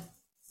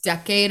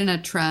decade and a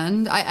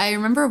trend. I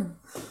remember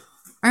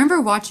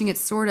watching it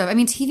sort of. I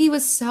mean, TV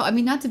was so. I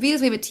mean, not to be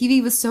this way, but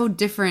TV was so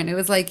different. It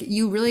was like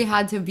you really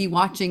had to be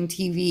watching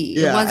TV.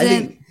 Yeah,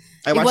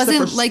 it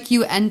wasn't like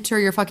you enter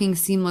your fucking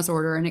seamless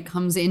order and it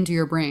comes into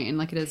your brain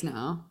like it is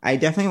now. I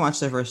definitely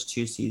watched the first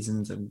 2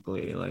 seasons of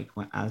Glee, like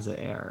as it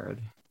aired.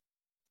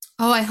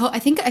 Oh, I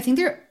think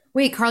they're.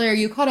 Wait, Carly, are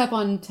you caught up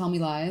on Tell Me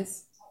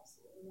Lies?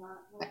 Absolutely not.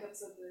 Like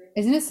episode 3.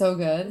 Isn't it so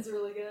good? It's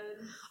really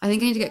good. I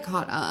think I need to get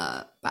caught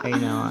up. I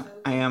know.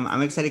 I am.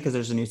 I'm excited because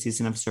there's a new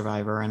season of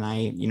Survivor,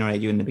 and you know what I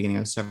do in the beginning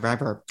of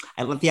Survivor?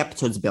 I let the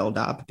episodes build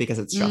up because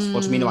it's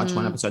stressful to me to watch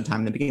one episode at a time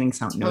in the beginning.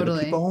 So I don't know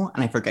the people,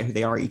 and I forget who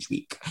they are each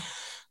week.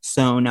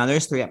 So now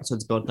there's 3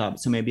 episodes built up,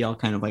 so maybe I'll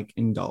kind of like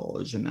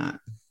indulge in that.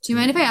 Do you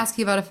mind if I ask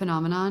you about a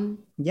phenomenon?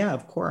 Yeah,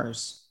 of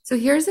course. So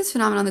here's this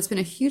phenomenon that's been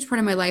a huge part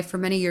of my life for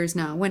many years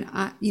now. When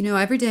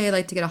every day I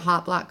like to get a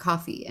hot black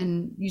coffee,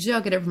 and usually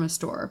I'll get it from a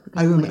store.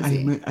 I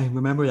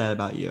remember that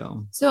about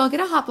you. So I'll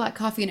get a hot black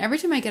coffee, and every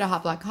time I get a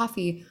hot black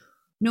coffee,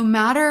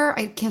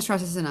 I can't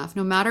stress this enough,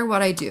 no matter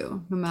what I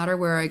do, no matter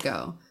where I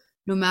go,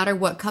 no matter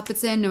what cup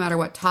it's in, no matter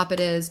what top it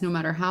is, no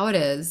matter how it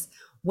is,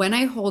 when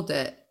I hold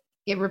it,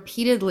 it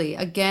repeatedly,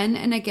 again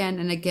and again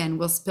and again,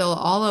 will spill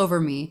all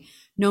over me.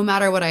 No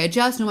matter what I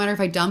adjust, no matter if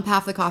I dump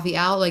half the coffee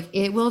out, like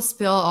it will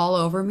spill all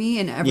over me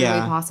in every way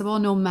possible,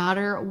 no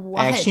matter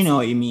what. I actually know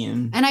what you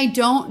mean. And I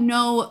don't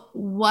know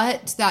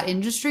what that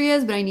industry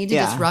is, but I need to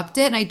disrupt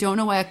it. And I don't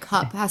know why a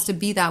cup has to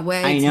be that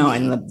way. I know.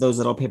 And those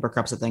little paper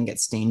cups that then get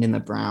stained in the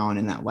brown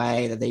in that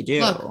way that they do.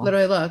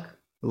 Look.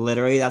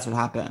 Literally, that's what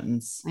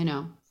happens. I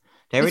know.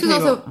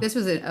 This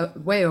was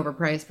way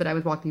overpriced, but I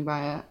was walking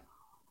by it.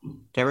 Did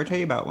I ever tell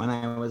you about when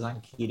I was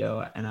on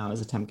keto and I was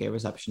a temp gay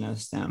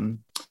receptionist?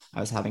 I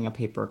was having a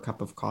paper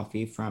cup of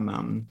coffee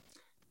from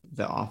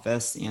the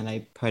office, and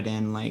I put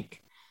in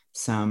like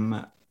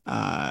some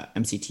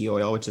MCT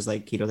oil, which is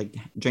like keto. Like,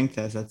 drink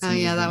this. That's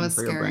that was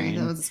scary.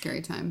 That was a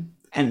scary time.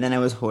 And then I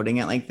was holding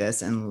it like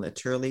this, and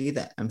literally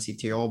the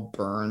MCT oil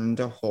burned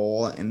a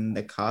hole in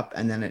the cup,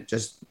 and then it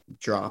just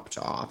dropped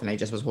off, and I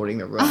just was holding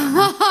the room.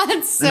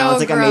 It's so and I was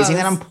like, gross. amazing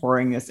that I'm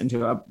pouring this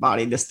into a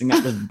body, this thing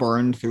that just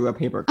burned through a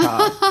paper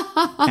cup.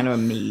 Kind of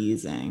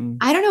amazing.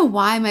 I don't know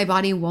why my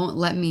body won't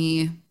let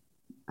me.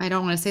 I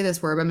don't want to say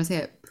this word, but I'm going to say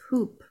it,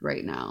 poop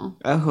right now.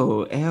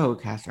 Oh, ew,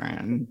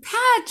 Catherine.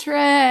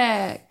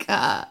 Patrick!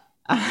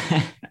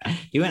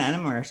 Do an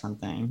enema or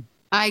something.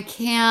 I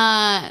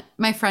can't.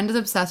 My friend is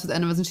obsessed with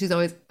enemas, and she's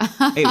always.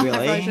 Wait,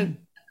 really?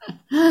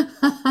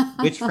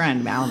 Which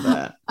friend?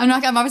 Malva. I'm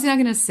obviously not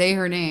going to say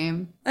her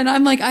name. And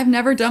I'm like, I've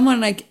never done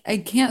one, and I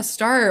can't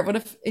start. What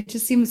if it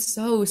just seems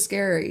so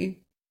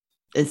scary?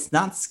 It's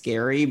not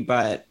scary,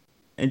 but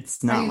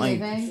it's not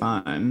like leaving?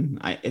 Fun.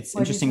 It's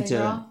interesting to.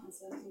 Girl?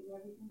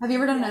 Have you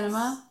ever done an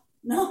enema?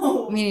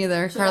 No. Me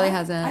neither. Should Carly I?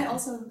 hasn't. I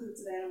also have poop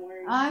today. I'm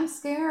worried. I'm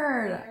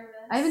scared.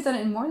 I haven't done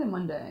it in more than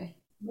one day.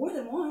 More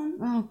than one.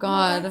 Oh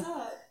God.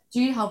 Oh, Do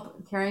you need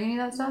help carrying any of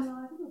that stuff? no,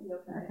 I think it'll be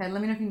okay. Okay, let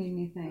me know if you need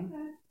anything.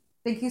 Okay.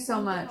 Thank you so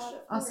Oh, much. God,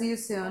 of I'll see you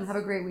course. soon. Have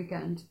a great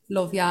weekend.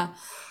 Love ya.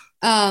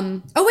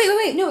 Oh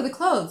wait. No, the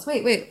clothes.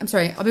 Wait. I'm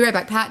sorry. I'll be right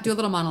back. Pat, do a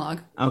little monologue.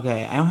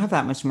 Okay, I don't have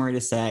that much more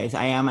to say.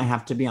 I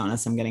have to be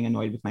honest, I'm getting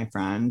annoyed with my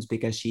friend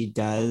because she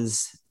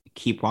does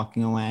keep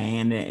walking away,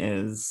 and it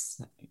is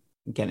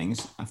getting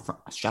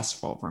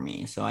stressful for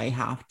me. So I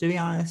have to be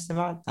honest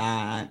about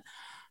that.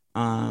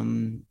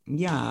 I'm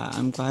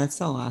glad it's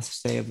the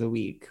last day of the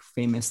week.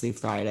 Famously,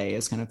 Friday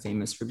is kind of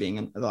famous for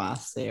being the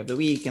last day of the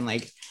week, and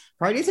like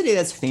Friday's a day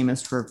that's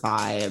famous for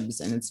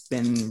vibes, and it's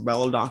been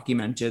well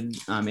documented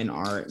in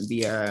art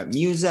via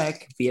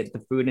music, be it the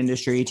food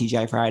industry,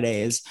 TGI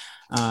Fridays,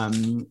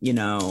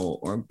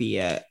 or be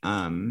it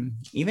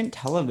even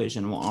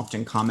television will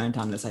often comment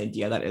on this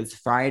idea that is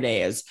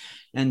Fridays.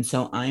 And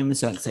so I'm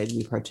so excited to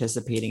be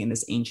participating in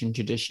this ancient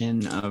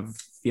tradition of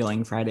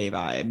feeling Friday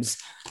vibes.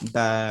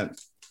 But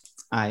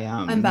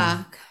I'm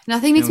back.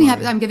 Nothing makes me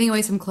happy. I'm giving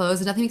away some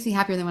clothes, and nothing makes me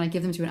happier than when I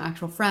give them to an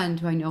actual friend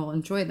who I know will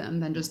enjoy them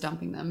than just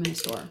dumping them in a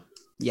store.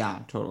 Yeah,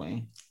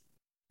 totally.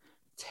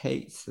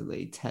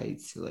 Totally.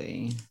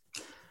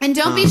 And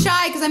don't be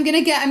shy, because I'm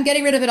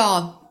getting rid of it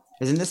all.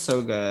 Isn't this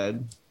so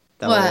good?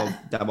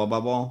 What? Double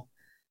bubble.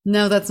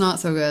 No, that's not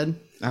so good.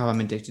 Oh,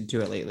 I'm addicted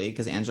to it lately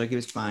because Angela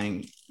keeps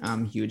buying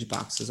huge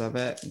boxes of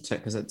it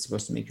because it's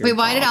supposed to make your Wait,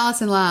 why did jaw-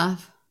 Allison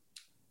laugh?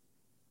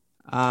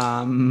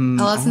 I Allison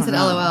don't said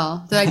know.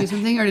 LOL. Did I do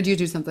something or did you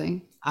do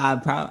something?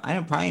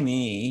 Probably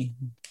me.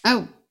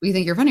 Oh, you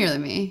think you're funnier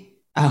than me?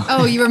 Oh,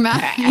 Oh, you were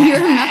mad. You were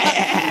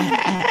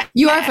mad.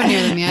 You are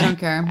funnier than me. I don't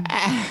care.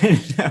 I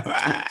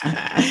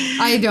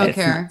don't It's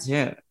care. not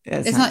true.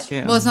 It's It's not not.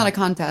 true. Well, it's not a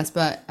contest,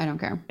 but I don't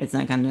care. It's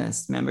not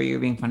contest. Remember, you were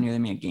being funnier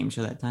than me at game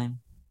show that time.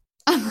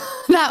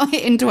 That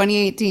way in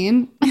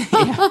 2018.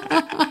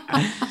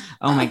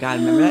 Oh my god!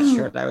 Remember that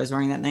shirt I was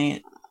wearing that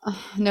night?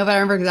 No, but I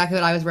remember exactly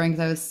what I was wearing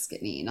because I was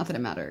skinny. Not that it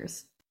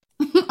matters.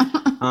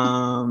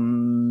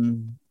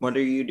 What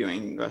are you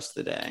doing the rest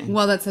of the day?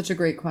 Well, that's such a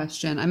great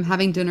question. I'm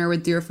having dinner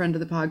with dear friend of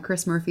the pod,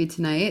 Chris Murphy,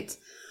 tonight,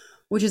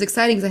 which is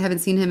exciting because I haven't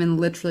seen him in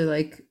literally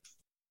like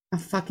a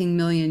fucking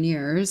million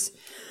years.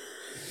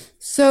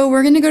 So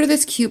we're going to go to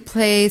this cute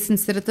place and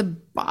sit at the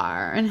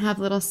bar and have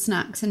little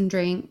snacks and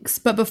drinks.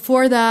 But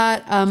before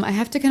that, I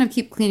have to kind of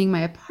keep cleaning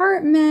my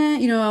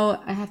apartment. You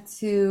know,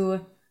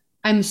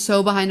 I'm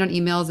so behind on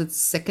emails. It's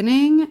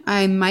sickening.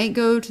 I might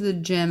go to the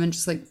gym and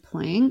just like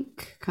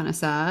plank. Kind of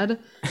sad.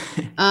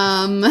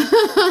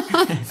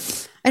 I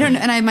don't know.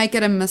 And I might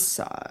get a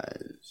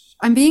massage.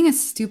 I'm being a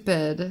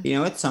stupid. You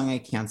know what song I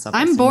can't stop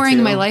I'm listening boring.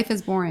 to? My life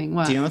is boring.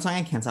 What? Do you know what song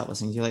I can't stop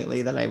listening to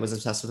lately that I was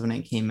obsessed with when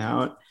it came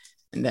out?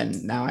 And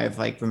then now I've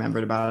like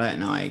remembered about it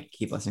and now I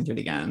keep listening to it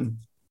again.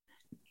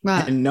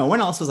 What? And no one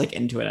else was like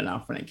into it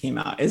enough when it came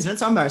out. Isn't it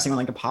so embarrassing when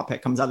like a pop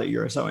hit comes out that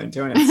you're so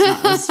into and it's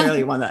not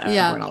necessarily one that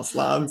Yeah. everyone else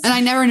loves? And I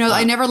never know.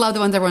 I never love the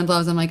ones everyone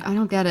loves. I'm like, I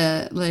don't get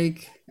it.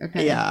 Like,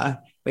 okay. Yeah.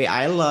 Wait,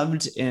 I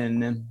loved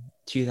in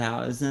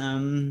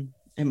 2000.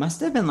 It must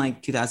have been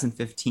like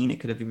 2015. It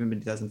could have even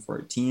been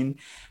 2014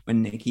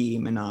 when Nicki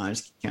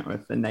Minaj came out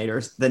with The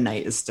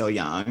Night is Still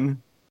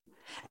Young.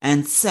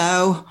 And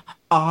so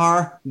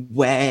our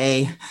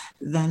way,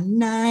 the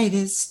night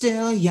is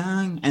still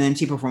young. And then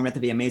she performed at the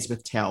VMAs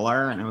with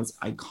Taylor, and it was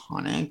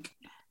iconic.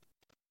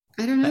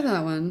 I don't know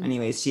that one.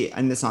 Anyways, she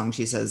in the song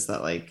she says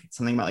that like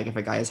something about like if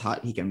a guy is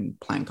hot, he can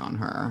plank on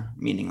her,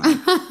 meaning like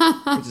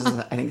which is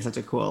I think such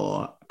a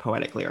cool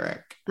poetic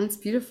lyric. That's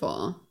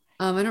beautiful.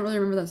 I don't really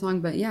remember that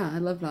song, but yeah, I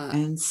love that.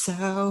 And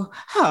so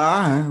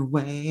our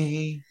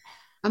way.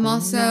 I'm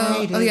also the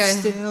night oh yeah. is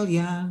still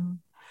young.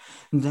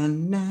 The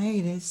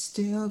night is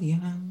still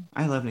young.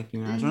 I love Nicki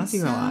Minaj. I want to see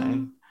her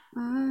live.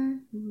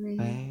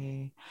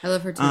 Way. I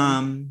love her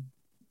too.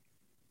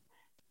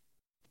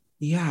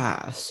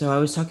 Yeah, so I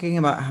was talking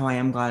about how I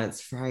am glad it's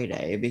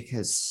Friday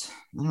because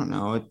I don't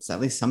know, it's at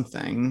least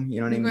something.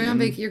 You know what I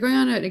mean? You're going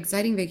on an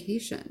exciting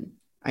vacation.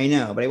 I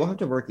know, but I will have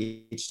to work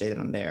each day that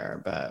I'm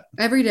there. But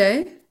Every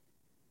day?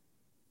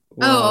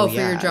 well, for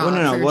your job.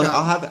 Well, no. for your Well,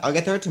 job. I'll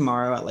get there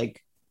tomorrow at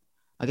like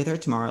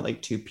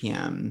 2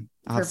 p.m.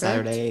 I'll have Perfect.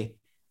 Saturday.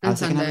 And I was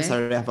thinking have a Sunday.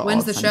 Saturday off, but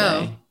When's all the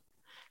Sunday. show?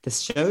 The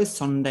show is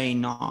Sunday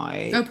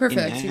night. Oh,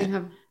 perfect. in So you it. can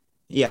have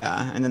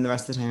Yeah, and then the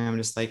rest of the time I'm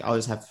just like I'll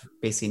just have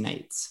basically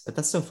nights, but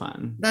that's so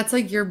fun. that's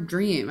like your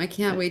dream. I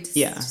can't wait to,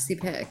 Yeah. to see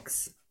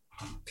pics.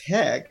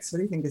 Pics? What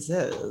do you think this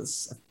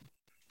is?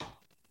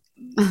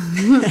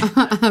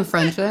 A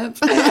friendship,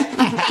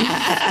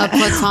 a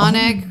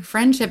platonic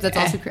friendship that's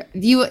also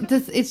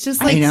it's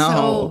just like I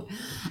know. so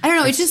I don't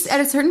know, it's just at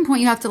a certain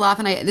point you have to laugh,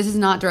 and this is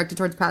not directed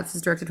towards Pat, this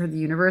is directed toward the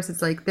universe.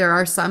 It's like there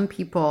are some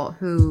people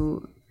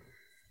who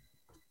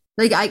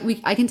like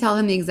I can tell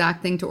him the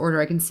exact thing to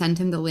order, I can send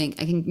him the link,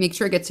 I can make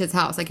sure it gets to his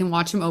house, I can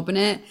watch him open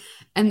it,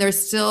 and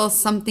there's still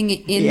something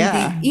in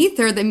Yeah. the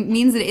ether that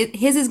means that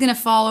his is going to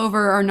fall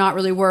over or not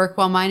really work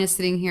while mine is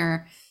sitting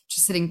here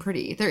just sitting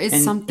pretty. There is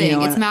And, something. you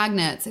know It's what?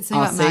 magnets. It's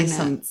something I'll about say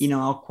magnets.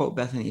 I'll quote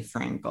Bethany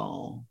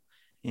Frankel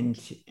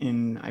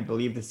in I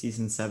believe the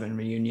season 7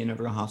 reunion of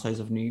Real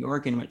Housewives of New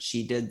York, in which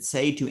she did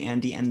say to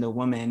Andy and the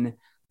woman,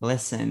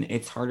 listen,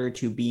 it's harder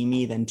to be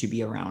me than to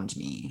be around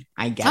me.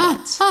 I get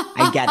it.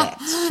 I get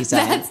it. She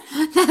said.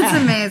 That's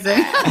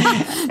amazing.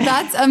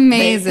 That's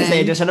amazing.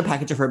 They just had a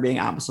package of her being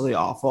absolutely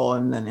awful.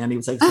 And then Andy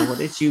was like, so what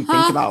did you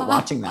think about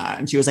watching that?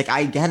 And she was like,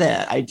 I get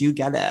it. I do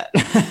get it.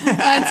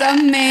 That's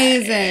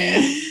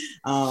amazing.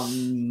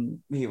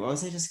 Wait, what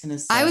was I just gonna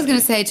say? I was going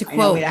to say, to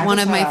quote one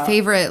of my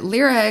favorite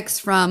lyrics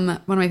from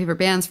one of my favorite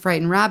bands,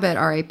 Frightened Rabbit,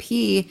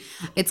 R.I.P.,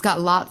 it's got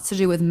lots to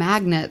do with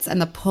magnets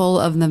and the pull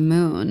of the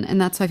moon.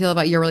 And that's how I feel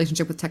about your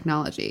relationship with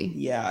technology.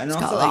 Yeah, and It's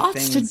also got like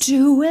lots things to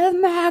do with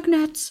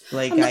magnets.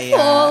 like and the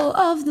pull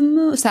of the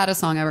moon. Saddest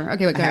song ever.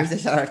 Okay, wait, I go have ahead.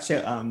 to shout out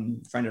to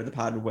friend of the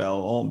pod,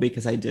 Will,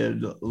 because I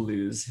did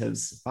lose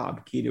his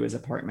fob key to his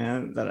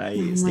apartment that I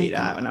my stayed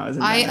God. at when I was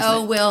in I Venice.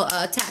 owe Will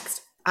a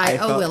text. I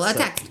owe felt Will a so-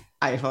 text.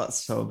 I felt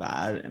so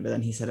bad, but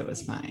then he said it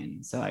was fine,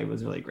 so I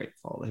was really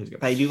grateful that he was good.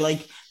 But I do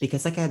like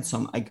because like I had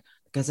some like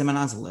because when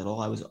I was little,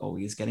 I was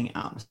always getting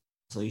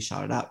absolutely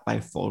shouted at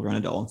by full-grown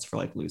adults for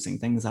like losing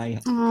things I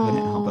couldn't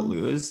help but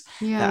lose.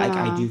 Yeah. That like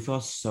I do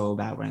feel so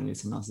bad when I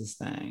lose someone else's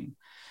thing.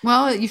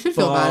 Well, you should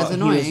feel bad. It's But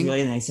he was annoying.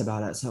 really nice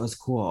about it, so it was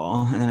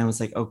cool. And then I was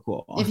like, oh,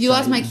 cool. If you So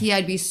lost my I- key,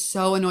 I'd be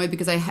so annoyed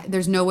because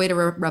there's no way to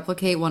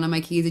replicate one of my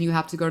keys, and you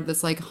have to go to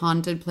this like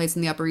haunted place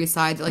in the Upper East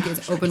Side. Like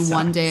it's open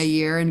one day a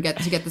year and get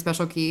the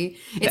special key.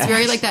 It's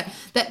very like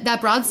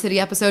that Broad City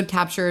episode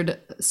captured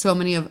so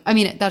many of. I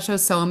mean, that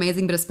show's so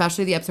amazing, but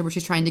especially the episode where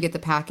she's trying to get the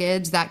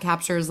package that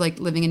captures like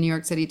living in New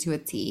York City to a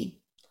T.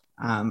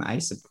 I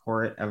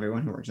support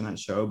everyone who works on that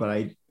show, but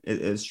it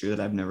is true that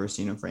I've never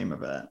seen a frame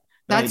of it.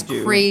 But I That's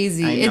do.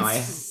 crazy. I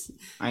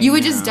know, You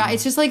would just know. die.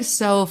 It's just like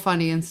so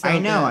funny and so I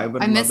know. good. I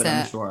would I love miss it.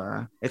 I'm it.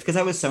 sure it's because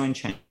I was so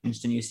entrenched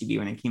in UCB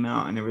when it came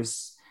out, and there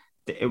was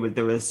so It was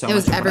much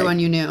of what everyone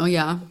you knew.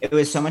 Yeah. it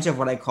was so much of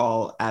what I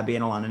call Abby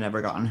and Alana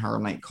never got on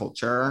Herald Night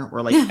culture,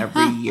 where like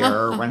every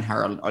year when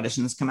Herald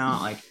auditions come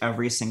out, like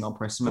every single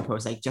person would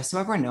post like, just so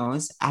everyone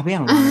knows, Abby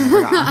and Alana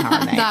never got on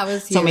Herald Night. That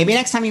was So huge. maybe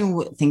next time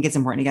you think it's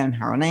important to get on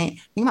Herald Night,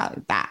 think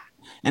about that.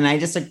 And I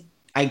just like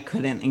I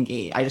couldn't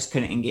engage. I just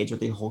couldn't engage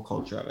with the whole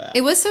culture of it. It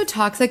was so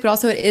toxic, but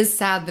also it is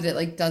sad that it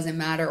like doesn't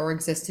matter or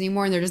exist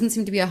anymore, and there doesn't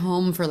seem to be a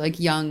home for like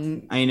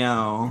young I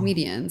know.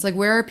 comedians. Like,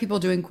 where are people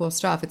doing cool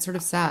stuff? It's sort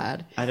of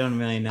sad. I don't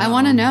really know. I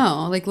want to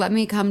know. Like, let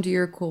me come to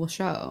your cool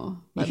show.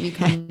 Let me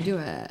come do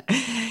it.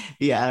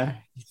 Yeah,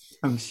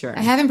 I'm sure.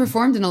 I haven't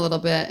performed in a little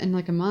bit in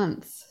like a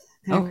month.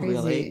 Kinda Oh,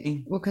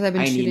 really? Well, because I've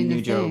been I need shooting new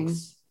the thing.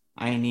 jokes.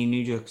 I need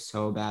new jokes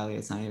so badly.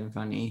 It's not even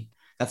funny.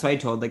 That's why I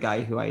told the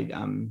guy who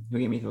who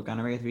gave me throat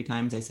gonorrhea 3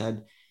 times. I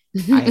said,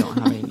 I don't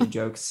have any new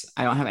jokes.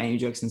 I don't have any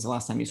jokes since the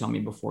last time you saw me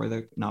before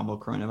the novel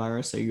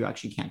coronavirus. So you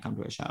actually can't come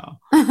to a show.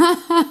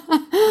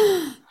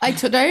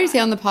 Did I already say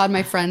on the pod,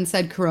 my friend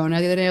said corona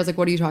the other day. I was like,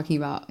 what are you talking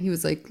about? He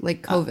was like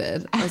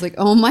COVID. I was like,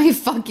 oh my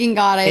fucking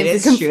God. It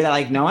is true that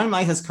like no one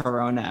likes this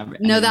corona.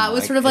 No, that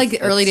was sort of like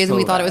the early days when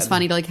we thought it was COVID.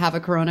 funny to like have a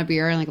corona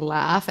beer and like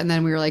laugh. And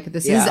then we were like,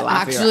 this Yeah, is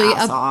laugh your actually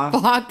ass off.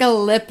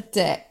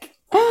 apocalyptic.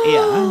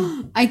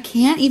 Yeah. I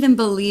can't even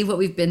believe what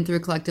we've been through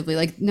collectively.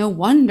 Like, no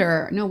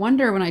wonder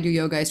when I do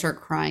yoga, I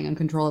start crying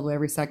uncontrollably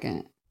every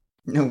second.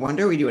 No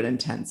wonder we do an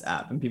intense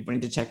app and people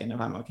need to check in if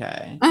I'm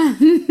okay.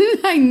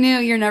 I knew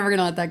you're never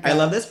gonna let that go. I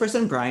love this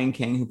person, Brian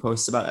King, who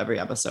posts about every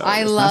episode.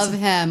 I It's love not-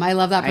 him. I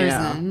love that I know.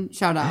 person.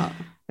 Shout out.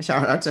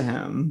 Shout out to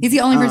him. He's the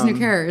only person who Um,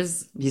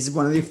 cares. He's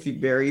one of the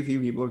very few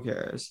people who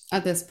cares.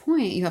 At this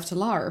point, you have to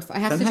larf. I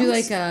have to do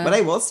Sometimes- like a. What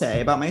I will say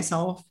about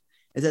myself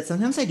is that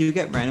sometimes I do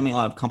get randomly a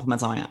lot of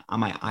compliments on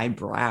my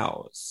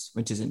eyebrows,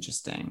 which is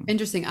interesting.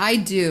 Interesting. I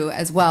do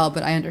as well,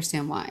 but I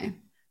understand why.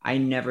 I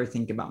never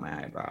think about my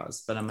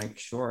eyebrows, but I'm like,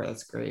 sure,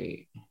 that's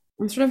great.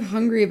 I'm sort of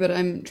hungry, but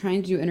I'm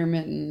trying to do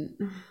intermittent.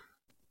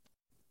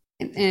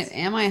 And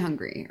am I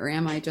hungry or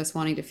am I just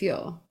wanting to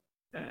feel?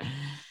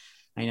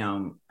 I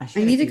know. I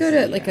need to go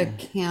to like a quesadilla.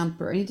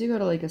 camp, or I need to go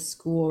to like a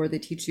school where they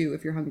teach you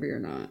if you're hungry or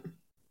not.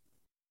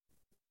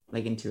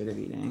 Like intuitive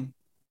eating.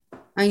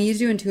 I need to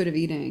do intuitive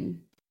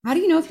eating. How do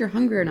you know if you're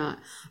hungry or not?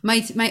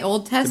 My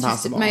old test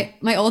used to, Impossible.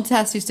 my old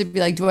test used to be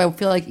like, do I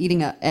feel like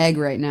eating an egg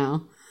right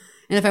now?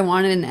 And if I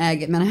wanted an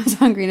egg, it meant I was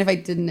hungry, and if I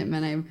didn't, it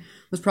meant I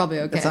was probably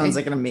okay. That sounds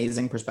like an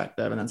amazing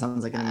perspective, and that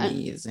sounds like an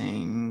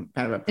amazing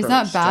kind of approach. It's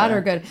not bad to-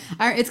 or good.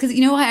 It's because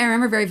you know what I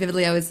remember very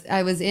vividly. I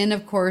was in,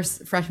 of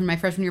course, my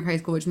freshman year of high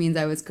school, which means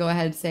I was, go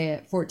ahead, say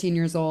it, 14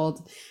 years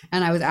old,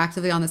 and I was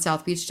actively on the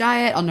South Beach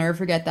diet. I'll never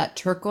forget that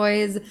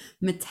turquoise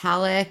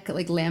metallic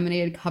like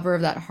laminated cover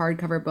of that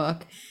hardcover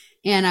book,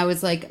 and I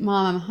was like,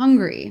 "Mom, I'm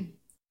hungry,"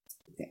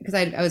 because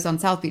I was on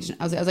South Beach.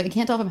 And I was like, I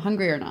can't tell if I'm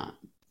hungry or not.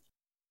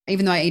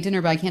 Even though I ate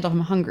dinner, but I can't tell if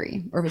I'm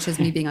hungry or if it's just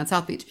me being on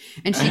South Beach.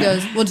 And she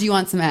goes, well, do you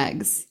want some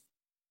eggs?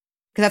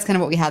 Because that's kind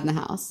of what we had in the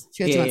house.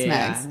 She goes, do you want some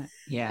eggs?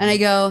 Yeah. And I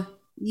go,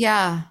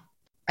 yeah,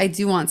 I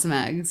do want some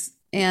eggs.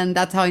 And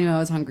that's how I knew I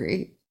was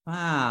hungry.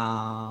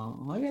 Wow.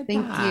 Look at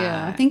Thank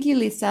that. you. Thank you,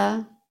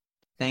 Lisa.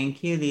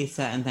 Thank you,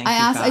 Lisa, and thank I you.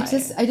 asked,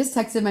 guys. I just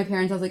texted my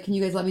parents. I was like, can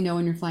you guys let me know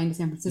when you're flying to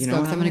San Francisco? know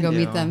what Because I'm I'm going to go gonna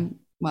meet do? them.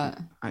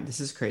 What? This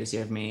is crazy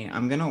of me.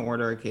 I'm gonna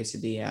order a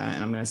quesadilla,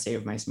 and I'm gonna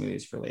save my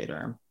smoothies for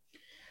later.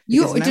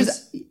 You Because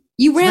just,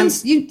 you ran,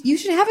 you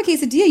should have a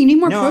quesadilla. You need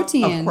more No,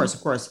 protein. Of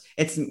course.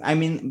 I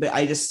mean, but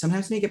I just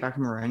sometimes when you get back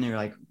from a run, you're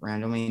like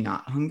randomly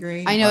not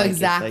hungry. I know Like,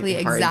 it's, like,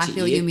 exactly hard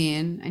to what you eat.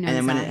 mean. I know And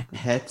then when exactly.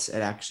 it hits, it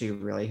actually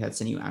really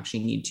hits, and you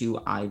actually need to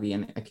IV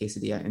and a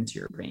quesadilla into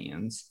your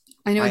veins.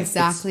 I know Like,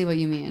 exactly what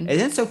you mean.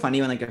 Isn't it so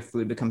funny when like a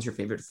food becomes your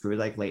favorite food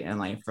like late in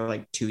life for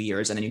like 2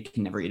 years, and then you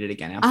can never eat it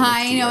again after? those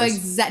I 2 know years?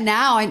 exactly.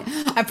 Now,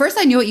 at first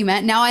I knew what you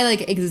meant. Now I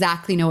like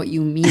exactly know what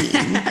you mean.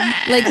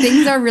 Like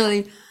things are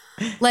really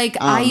like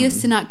I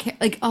used to not care.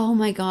 Like, oh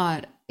my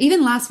God.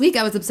 Even last week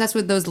I was obsessed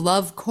with those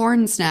Love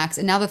corn snacks,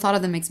 and now the thought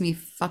of them makes me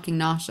fucking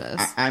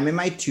nauseous. I'm in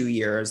my 2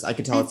 years. I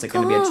could tell it's It's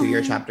like going to be a 2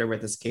 year gone. chapter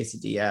with this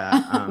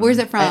quesadilla. Where's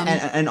it from?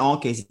 And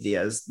all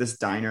quesadillas. This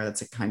diner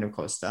that's like kind of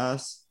close to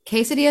us.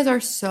 Quesadillas are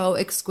so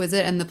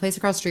exquisite, and the place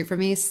across the street from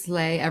me,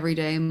 Slay Every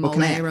Day Mole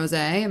can I- Rose.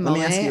 Let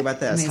me ask you about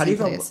this. How do you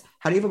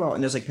feel about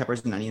when there's like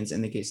peppers and onions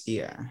in the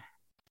quesadilla?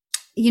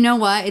 You know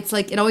what? It's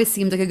like it always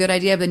seems like a good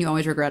idea, but then you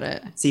always regret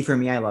it. See, for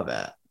me, I love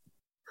it.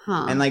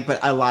 Huh. And like, but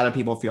a lot of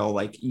people feel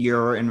like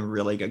you're in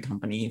really good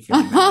company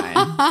feeling that way.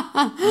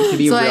 You should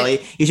be So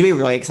you should be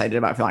really excited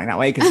about feeling that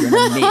way because you're in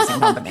an amazing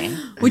company.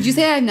 would you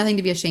say I have nothing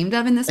to be ashamed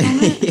of in this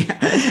moment?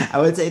 Yeah, I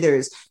would say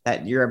there's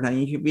that you have nothing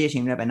you could be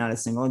ashamed of, and not a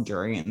single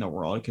jury in the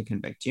world could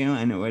convict you.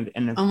 And it would,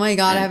 and if, Oh my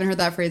God, I and haven't heard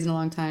that phrase in a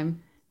long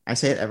time. I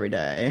say it every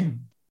day.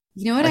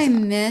 You know what I I s-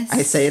 miss?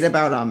 I say it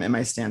about in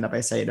my stand-up.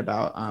 I say it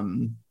about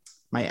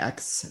my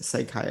ex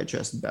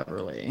psychiatrist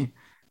Beverly.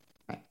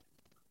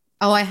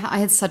 Oh, I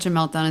had such a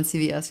meltdown in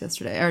CVS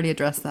yesterday. I already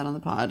addressed that on the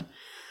pod.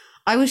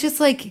 I was just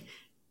like,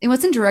 it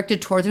wasn't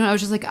directed towards me. I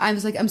was like,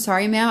 I'm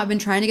sorry, ma'am. I've been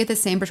trying to get the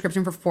same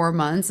prescription for 4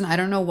 months, and I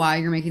don't know why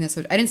you're making this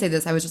so. I didn't say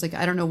this. I was just like,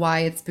 I don't know why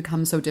it's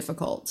become so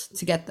difficult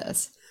to get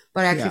this.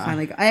 But I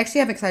actually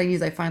have exciting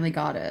news. I finally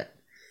got it.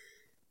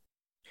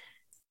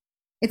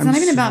 It's not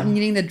even about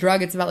needing the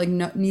drug. It's about like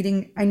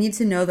needing. I need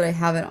to know that I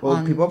have it Well,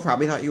 on. people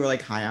probably thought you were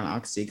like high on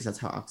Oxy because that's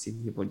how Oxy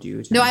people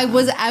do. No, I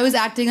was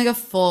acting like a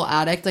full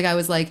addict. Like I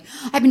was like,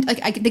 I've been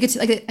like I think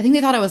they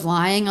thought I was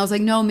lying. I was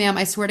like, no, ma'am,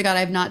 I swear to God, I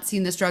have not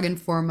seen this drug in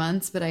 4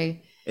 months. But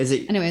Is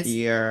it? Anyways,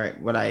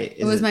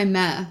 it was my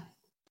meth.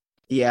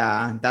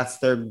 Yeah,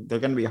 they're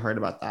gonna be hard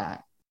about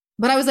that.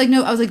 But I was like,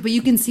 no, but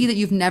you can see that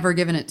you've never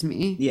given it to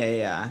me.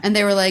 Yeah. And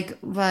they were like,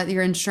 but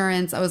your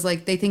insurance. I was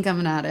like, they think I'm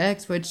an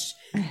addict, which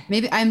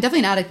maybe I'm definitely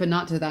an addict, but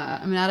not to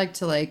that. I'm an addict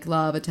to like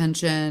love,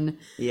 attention.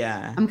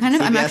 Yeah. I'm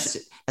that's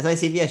why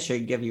CVS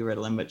should give you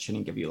Ritalin, but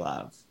shouldn't give you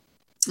love.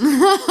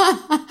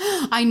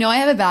 I know I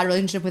have a bad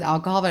relationship with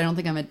alcohol, but I don't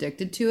think I'm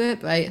addicted to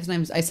it. But I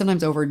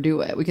sometimes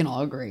overdo it. We can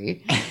all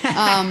agree.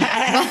 But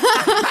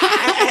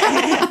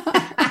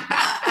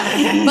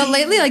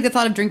lately, like the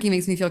thought of drinking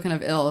makes me feel kind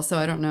of ill. So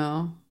I don't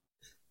know.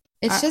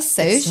 It's just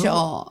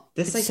social.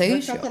 This like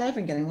social that I've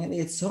been getting lately.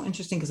 It's so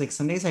interesting because like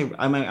some days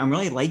I'm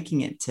really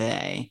liking it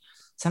today.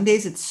 Some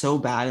days it's so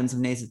bad, and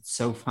some days it's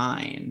so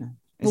fine.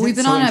 Well, we've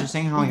been on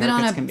interesting how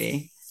haircuts can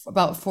be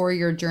about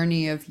 4-year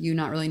journey of you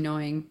not really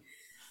knowing.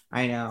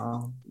 I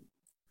know.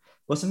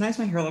 Well, sometimes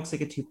my hair looks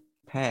like a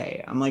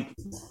toupee. I'm like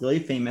really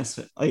famous.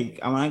 Like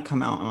I want to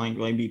come out and like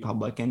really be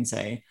public and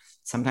say.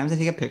 Sometimes I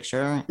take a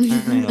picture and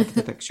I look at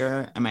the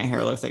picture and my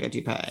hair looks like a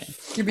toupee.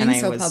 You're being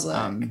so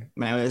public.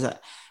 When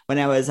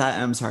I was at,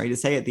 I'm sorry to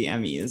say, at the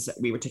Emmys,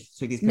 we would take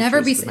these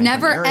Never pictures.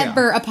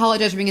 ever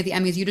apologize for being at the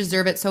Emmys. You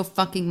deserve it so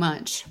fucking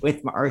much.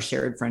 With our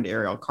shared friend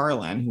Ariel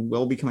Carlin, who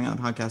will be coming on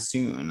the podcast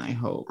soon, I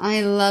hope.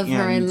 I love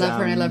her. I love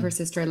her. And I love her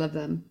sister. I love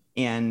them.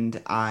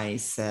 And I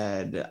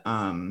said,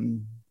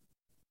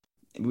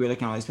 we were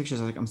looking at all these pictures.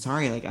 I was like, I'm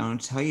sorry, like I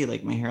don't tell you,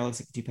 like my hair looks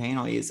like a toupee and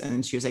all these. And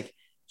then she was like,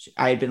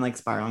 I had been like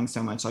spiraling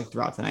so much like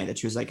throughout the night that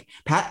she was like,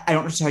 Pat, I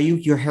don't have to tell you,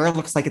 your hair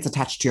looks like it's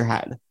attached to your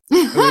head.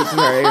 It was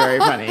very, very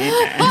funny.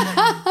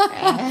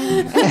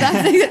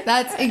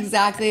 That's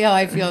exactly how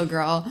I feel,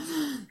 girl.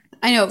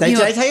 I know.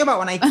 Did I tell you about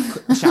when I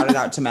shouted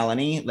out to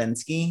Melanie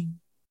Linsky?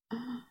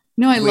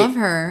 No, I love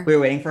her. We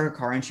were waiting for her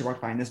car and she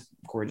walked by in this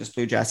gorgeous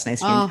blue dress and I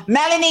screamed,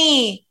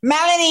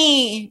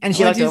 Melanie! And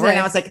she looked over and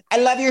I was like, I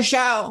love your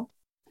show.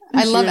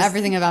 And I love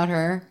everything about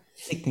her.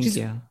 Like, thank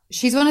you.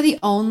 She's one of the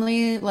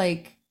only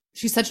like,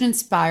 she's such an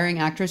inspiring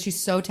actress.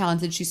 She's so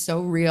talented. She's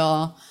so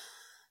real.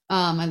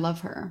 I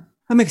love her.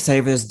 I'm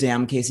excited for this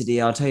damn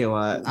quesadilla. I'll tell you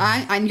what.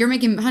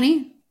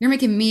 You're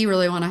making me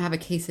really want to have a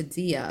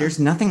quesadilla. There's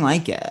nothing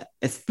like it.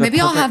 Maybe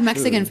I'll have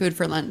Mexican food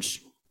for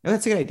lunch. Oh,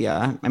 that's a good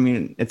idea. I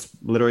mean, it's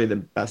literally the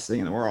best thing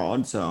in the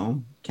world.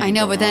 So I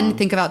know, but then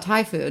think about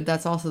Thai food.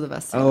 That's also the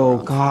best thing. Oh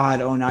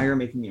God. Oh, now you're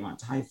making me want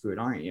Thai food,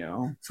 aren't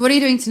you? So what are you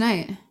doing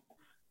tonight?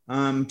 I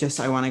want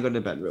to go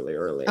to bed really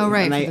early. Oh,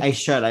 right. And I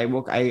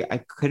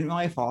couldn't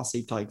really fall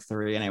asleep till like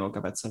 3 and I woke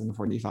up at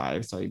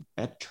 7:45. So I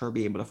better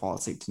be able to fall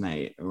asleep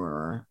tonight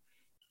or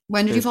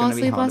when did you fall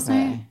asleep last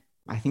night?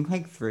 I think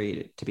like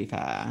 3 to be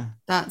fair.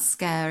 That's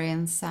scary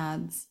and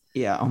sad.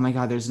 Yeah. Oh my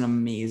God. There's an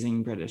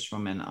amazing British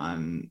woman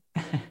on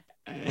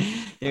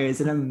there is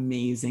an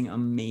amazing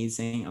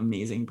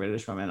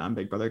British woman on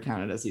Big Brother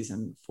Canada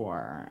season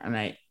 4. And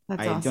I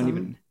awesome. don't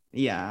even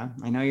yeah,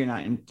 I know you're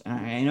not.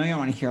 I know you don't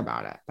want to hear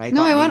about it. But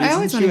I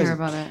always want to hear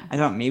about it. I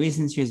thought maybe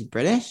since she was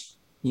British,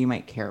 you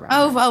might care about it.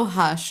 Oh,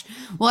 hush.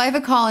 Well, I have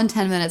a call in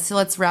 10 minutes, so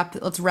let's wrap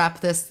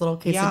this little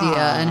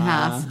quesadilla in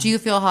half. Do you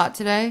feel hot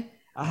today?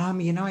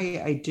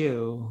 I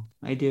do.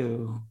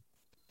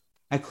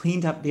 I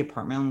cleaned up the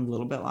apartment a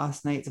little bit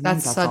last night.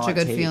 That's such a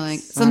good feeling.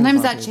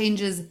 Sometimes that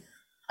changes.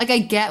 Like I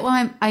get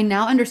why I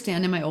now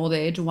understand in my old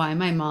age why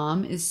my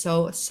mom is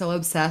so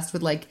obsessed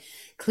with like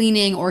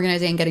cleaning,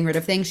 organizing, and getting rid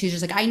of things. She's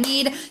just like, I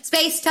need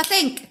space to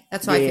think.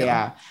 That's how I feel.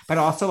 Yeah. But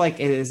also like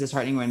it is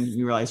disheartening when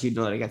you realize you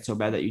let it get so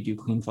bad that you do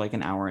clean for like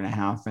an hour and a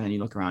half and then you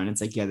look around and it's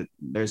like, yeah,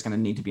 there's gonna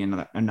need to be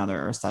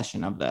another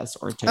session of this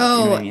or two. You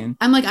know what I mean?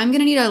 I'm like, I'm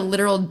gonna need a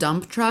literal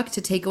dump truck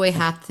to take away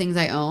half the things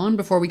I own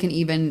before we can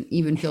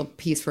even feel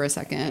peace for a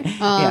second.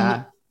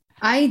 Yeah.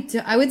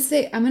 I would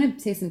say, I'm gonna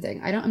say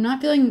something. I'm not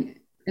feeling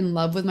in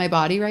love with my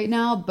body right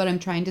now, but I'm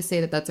trying to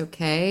say that that's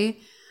okay.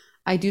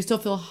 I do still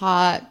feel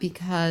hot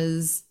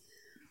because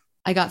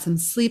I got some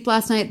sleep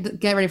last night.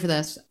 Get ready for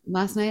this.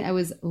 Last night I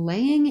was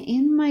laying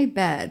in my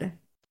bed.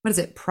 What is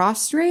it?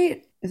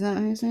 Prostrate? Is that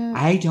how you say it?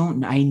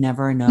 I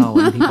never know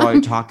when people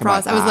are talking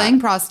about I was that. laying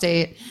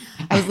prostate.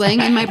 I was laying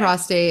in my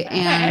prostate,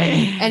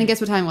 and guess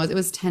what time it was? It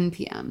was 10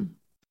 p.m.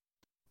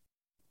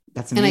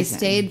 That's And amazing. I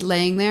stayed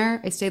laying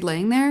there. I stayed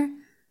laying there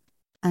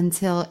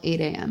until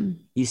 8 a.m.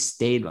 You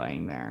stayed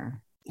lying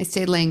there. I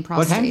stayed laying What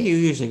prostate. time do you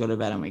usually go to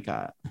bed and wake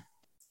up?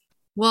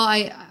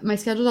 Well, my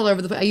schedule's all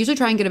over the place. I usually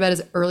try and get to bed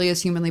as early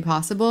as humanly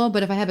possible,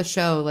 but if I have a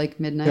show like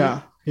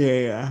midnight.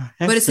 Yeah.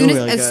 But as soon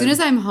as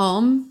I'm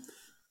home,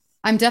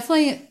 I'm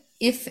definitely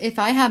if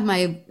I have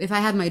my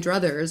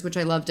druthers, which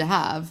I love to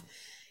have,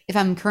 if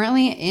I'm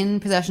currently in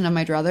possession of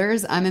my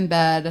druthers, I'm in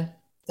bed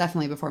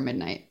definitely before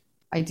midnight.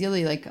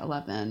 Ideally like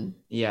 11.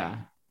 Yeah.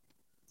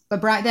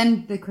 But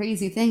then the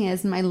crazy thing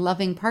is my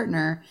loving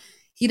partner,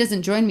 he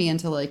doesn't join me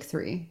until like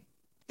 3.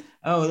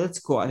 Oh, that's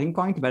cool. I think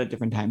going to bed at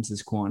different times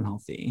is cool and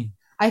healthy.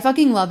 I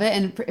fucking love it.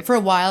 And for a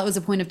while, it was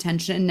a point of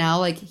tension. And now,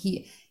 like,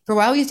 for a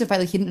while, we used to fight.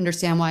 Like, he didn't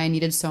understand why I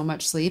needed so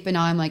much sleep. And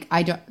now I'm like,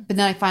 I don't. But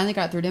then I finally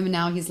got through to him. And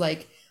now he's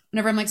like,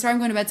 whenever I'm like, sorry, I'm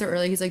going to bed so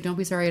early, he's like, don't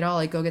be sorry at all.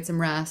 Like, go get some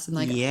rest. And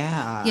like,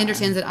 yeah, he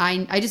understands that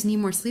I just need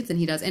more sleep than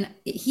he does. And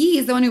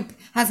he's the one who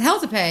has hell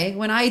to pay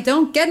when I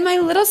don't get my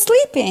little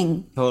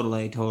sleeping.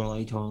 Totally.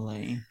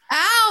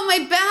 Ow, my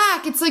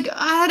back. It's like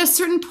at a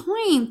certain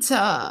point.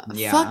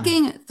 Yeah.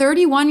 Fucking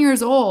 31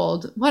 years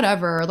old.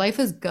 Whatever. Life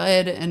is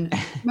good. And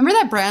remember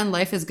that brand,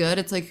 Life is Good?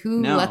 It's like,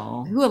 who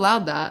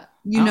allowed that?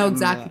 You know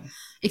exactly.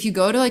 If you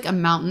go to like a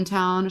mountain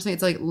town or something,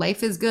 it's like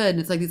Life is Good.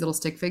 And it's like these little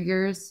stick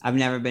figures. I've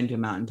never been to a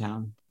mountain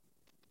town.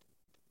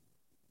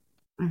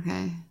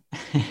 Okay.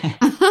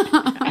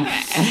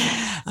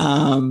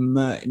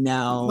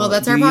 Now. Well,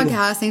 that's our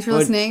podcast. Thanks for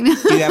listening.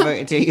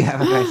 do you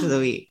have a question of the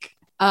week?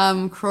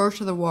 Crush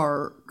of the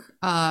work.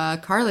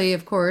 Carly,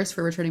 of course,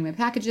 for returning my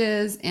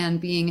packages and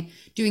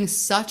doing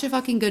such a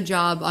fucking good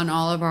job on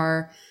all of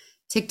our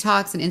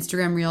TikToks and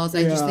Instagram reels.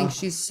 I just think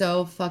she's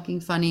so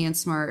fucking funny and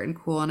smart and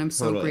cool, and I'm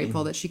so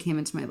grateful that she came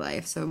into my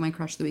life. So my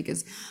crush of the week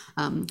is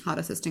hot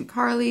assistant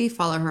Carly.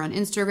 Follow her on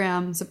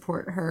Instagram,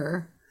 support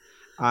her.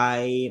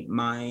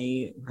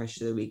 My crush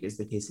of the week is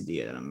the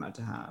quesadilla that I'm about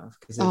to have.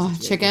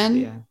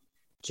 Chicken?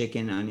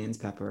 Chicken, onions,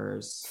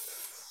 peppers.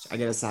 I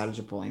get a side of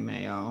chipotle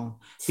mayo.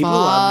 People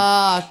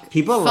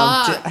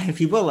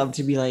love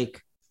to be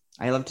like,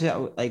 I love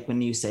to like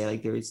when you say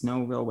like there is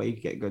no real way you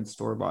get good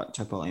store-bought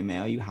chipotle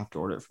mayo. You have to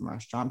order it from a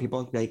restaurant.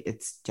 People be like,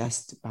 it's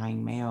just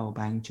buying mayo,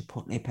 buying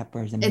chipotle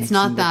peppers, and it's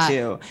not that.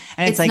 Two.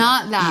 And it's like,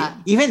 not that.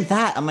 Even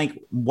that, I'm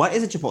like, what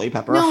is a chipotle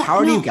pepper? No,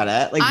 How do you get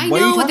it? Like,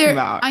 what are you talking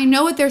about? I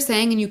know what they're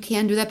saying, and you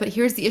can do that, but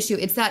here's the issue: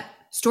 it's that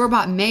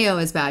store-bought mayo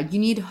is bad. You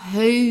need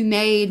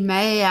homemade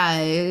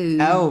mayo.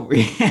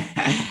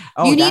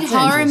 Oh, you that's need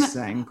an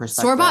interesting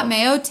perspective. Store-bought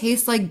mayo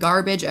tastes like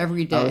garbage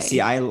every day. Oh, see,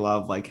 I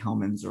love like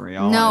Hellman's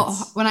Real. No,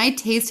 when I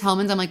taste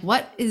Hellman's, I'm like,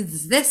 what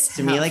is this?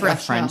 To me, like a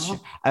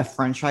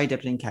French fry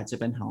dipped in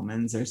ketchup and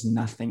Hellman's, there's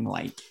nothing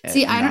like it.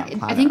 See, I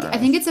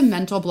think it's a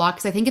mental block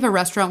because I think if a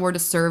restaurant were to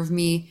serve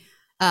me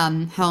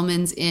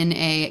Hellman's in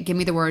a give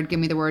me the word,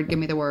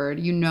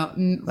 you know,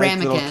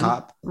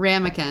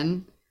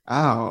 ramekin.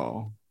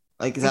 Oh.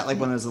 Like, is that like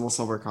one of those little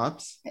silver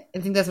cups? I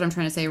think that's what I'm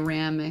trying to say.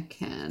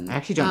 Ramekin. I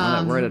actually don't know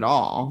that word at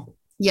all.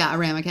 Yeah, a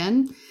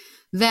ramekin.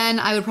 Then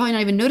I would probably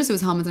not even notice it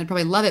was Hellman's and I'd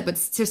probably love it. But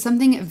there's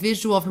something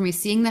visual for me.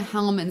 Seeing the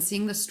Hellman,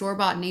 seeing the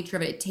store-bought nature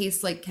of it, it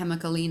tastes like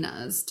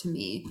Chemicalinas to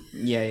me.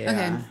 Yeah.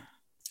 Okay.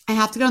 I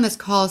have to get on this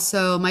call.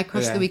 So my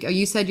crush of the week. Oh,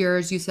 you said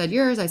yours.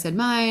 I said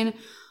mine.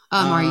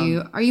 Are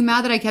you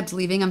mad that I kept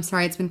leaving? I'm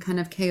sorry, it's been kind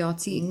of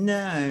chaotic. No,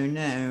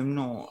 I'm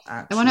not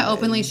actually. I want to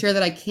openly share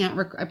that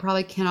I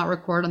probably cannot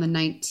record on the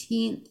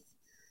 19th.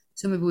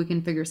 So maybe we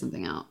can figure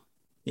something out.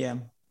 Yeah.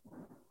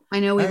 I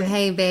know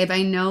hey babe,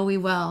 I know we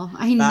will.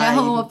 I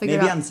know we'll figure it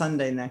out. Maybe on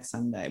Sunday, next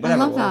Sunday.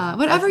 Whatever, I love that.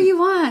 Whatever you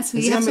want,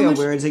 sweetie. It's gonna be a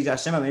weird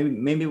suggestion, but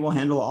maybe we'll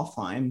handle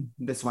offline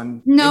this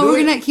one. No,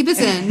 we're gonna keep this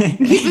in.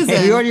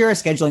 If you already are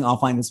scheduling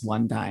offline this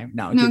one time,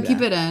 keep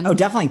it in. Oh,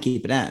 definitely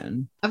keep it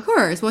in. Of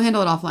course, we'll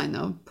handle it offline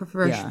though, for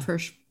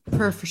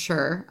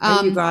sure.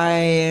 Hey, you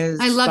guys.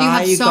 I love you.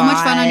 Have so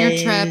much fun on your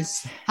trip.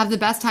 Have the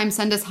best time.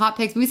 Send us hot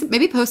pics.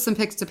 Maybe post some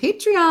pics to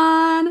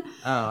Patreon.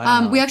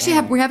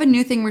 We have a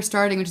new thing we're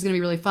starting, which is going to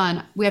be really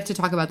fun. We have to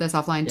talk about this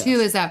offline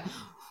too. Is that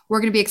we're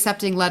going to be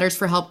accepting letters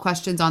for help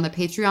questions on the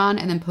Patreon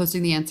and then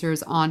posting the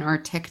answers on our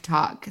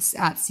TikTok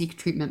at Seek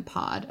Treatment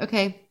Pod.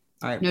 Okay.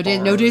 All right. No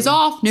days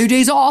off. No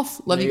days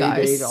off. Love you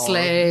guys.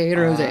 Slay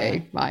Rose.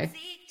 Bye.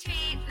 Seek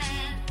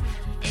treatment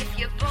if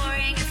you're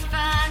boring as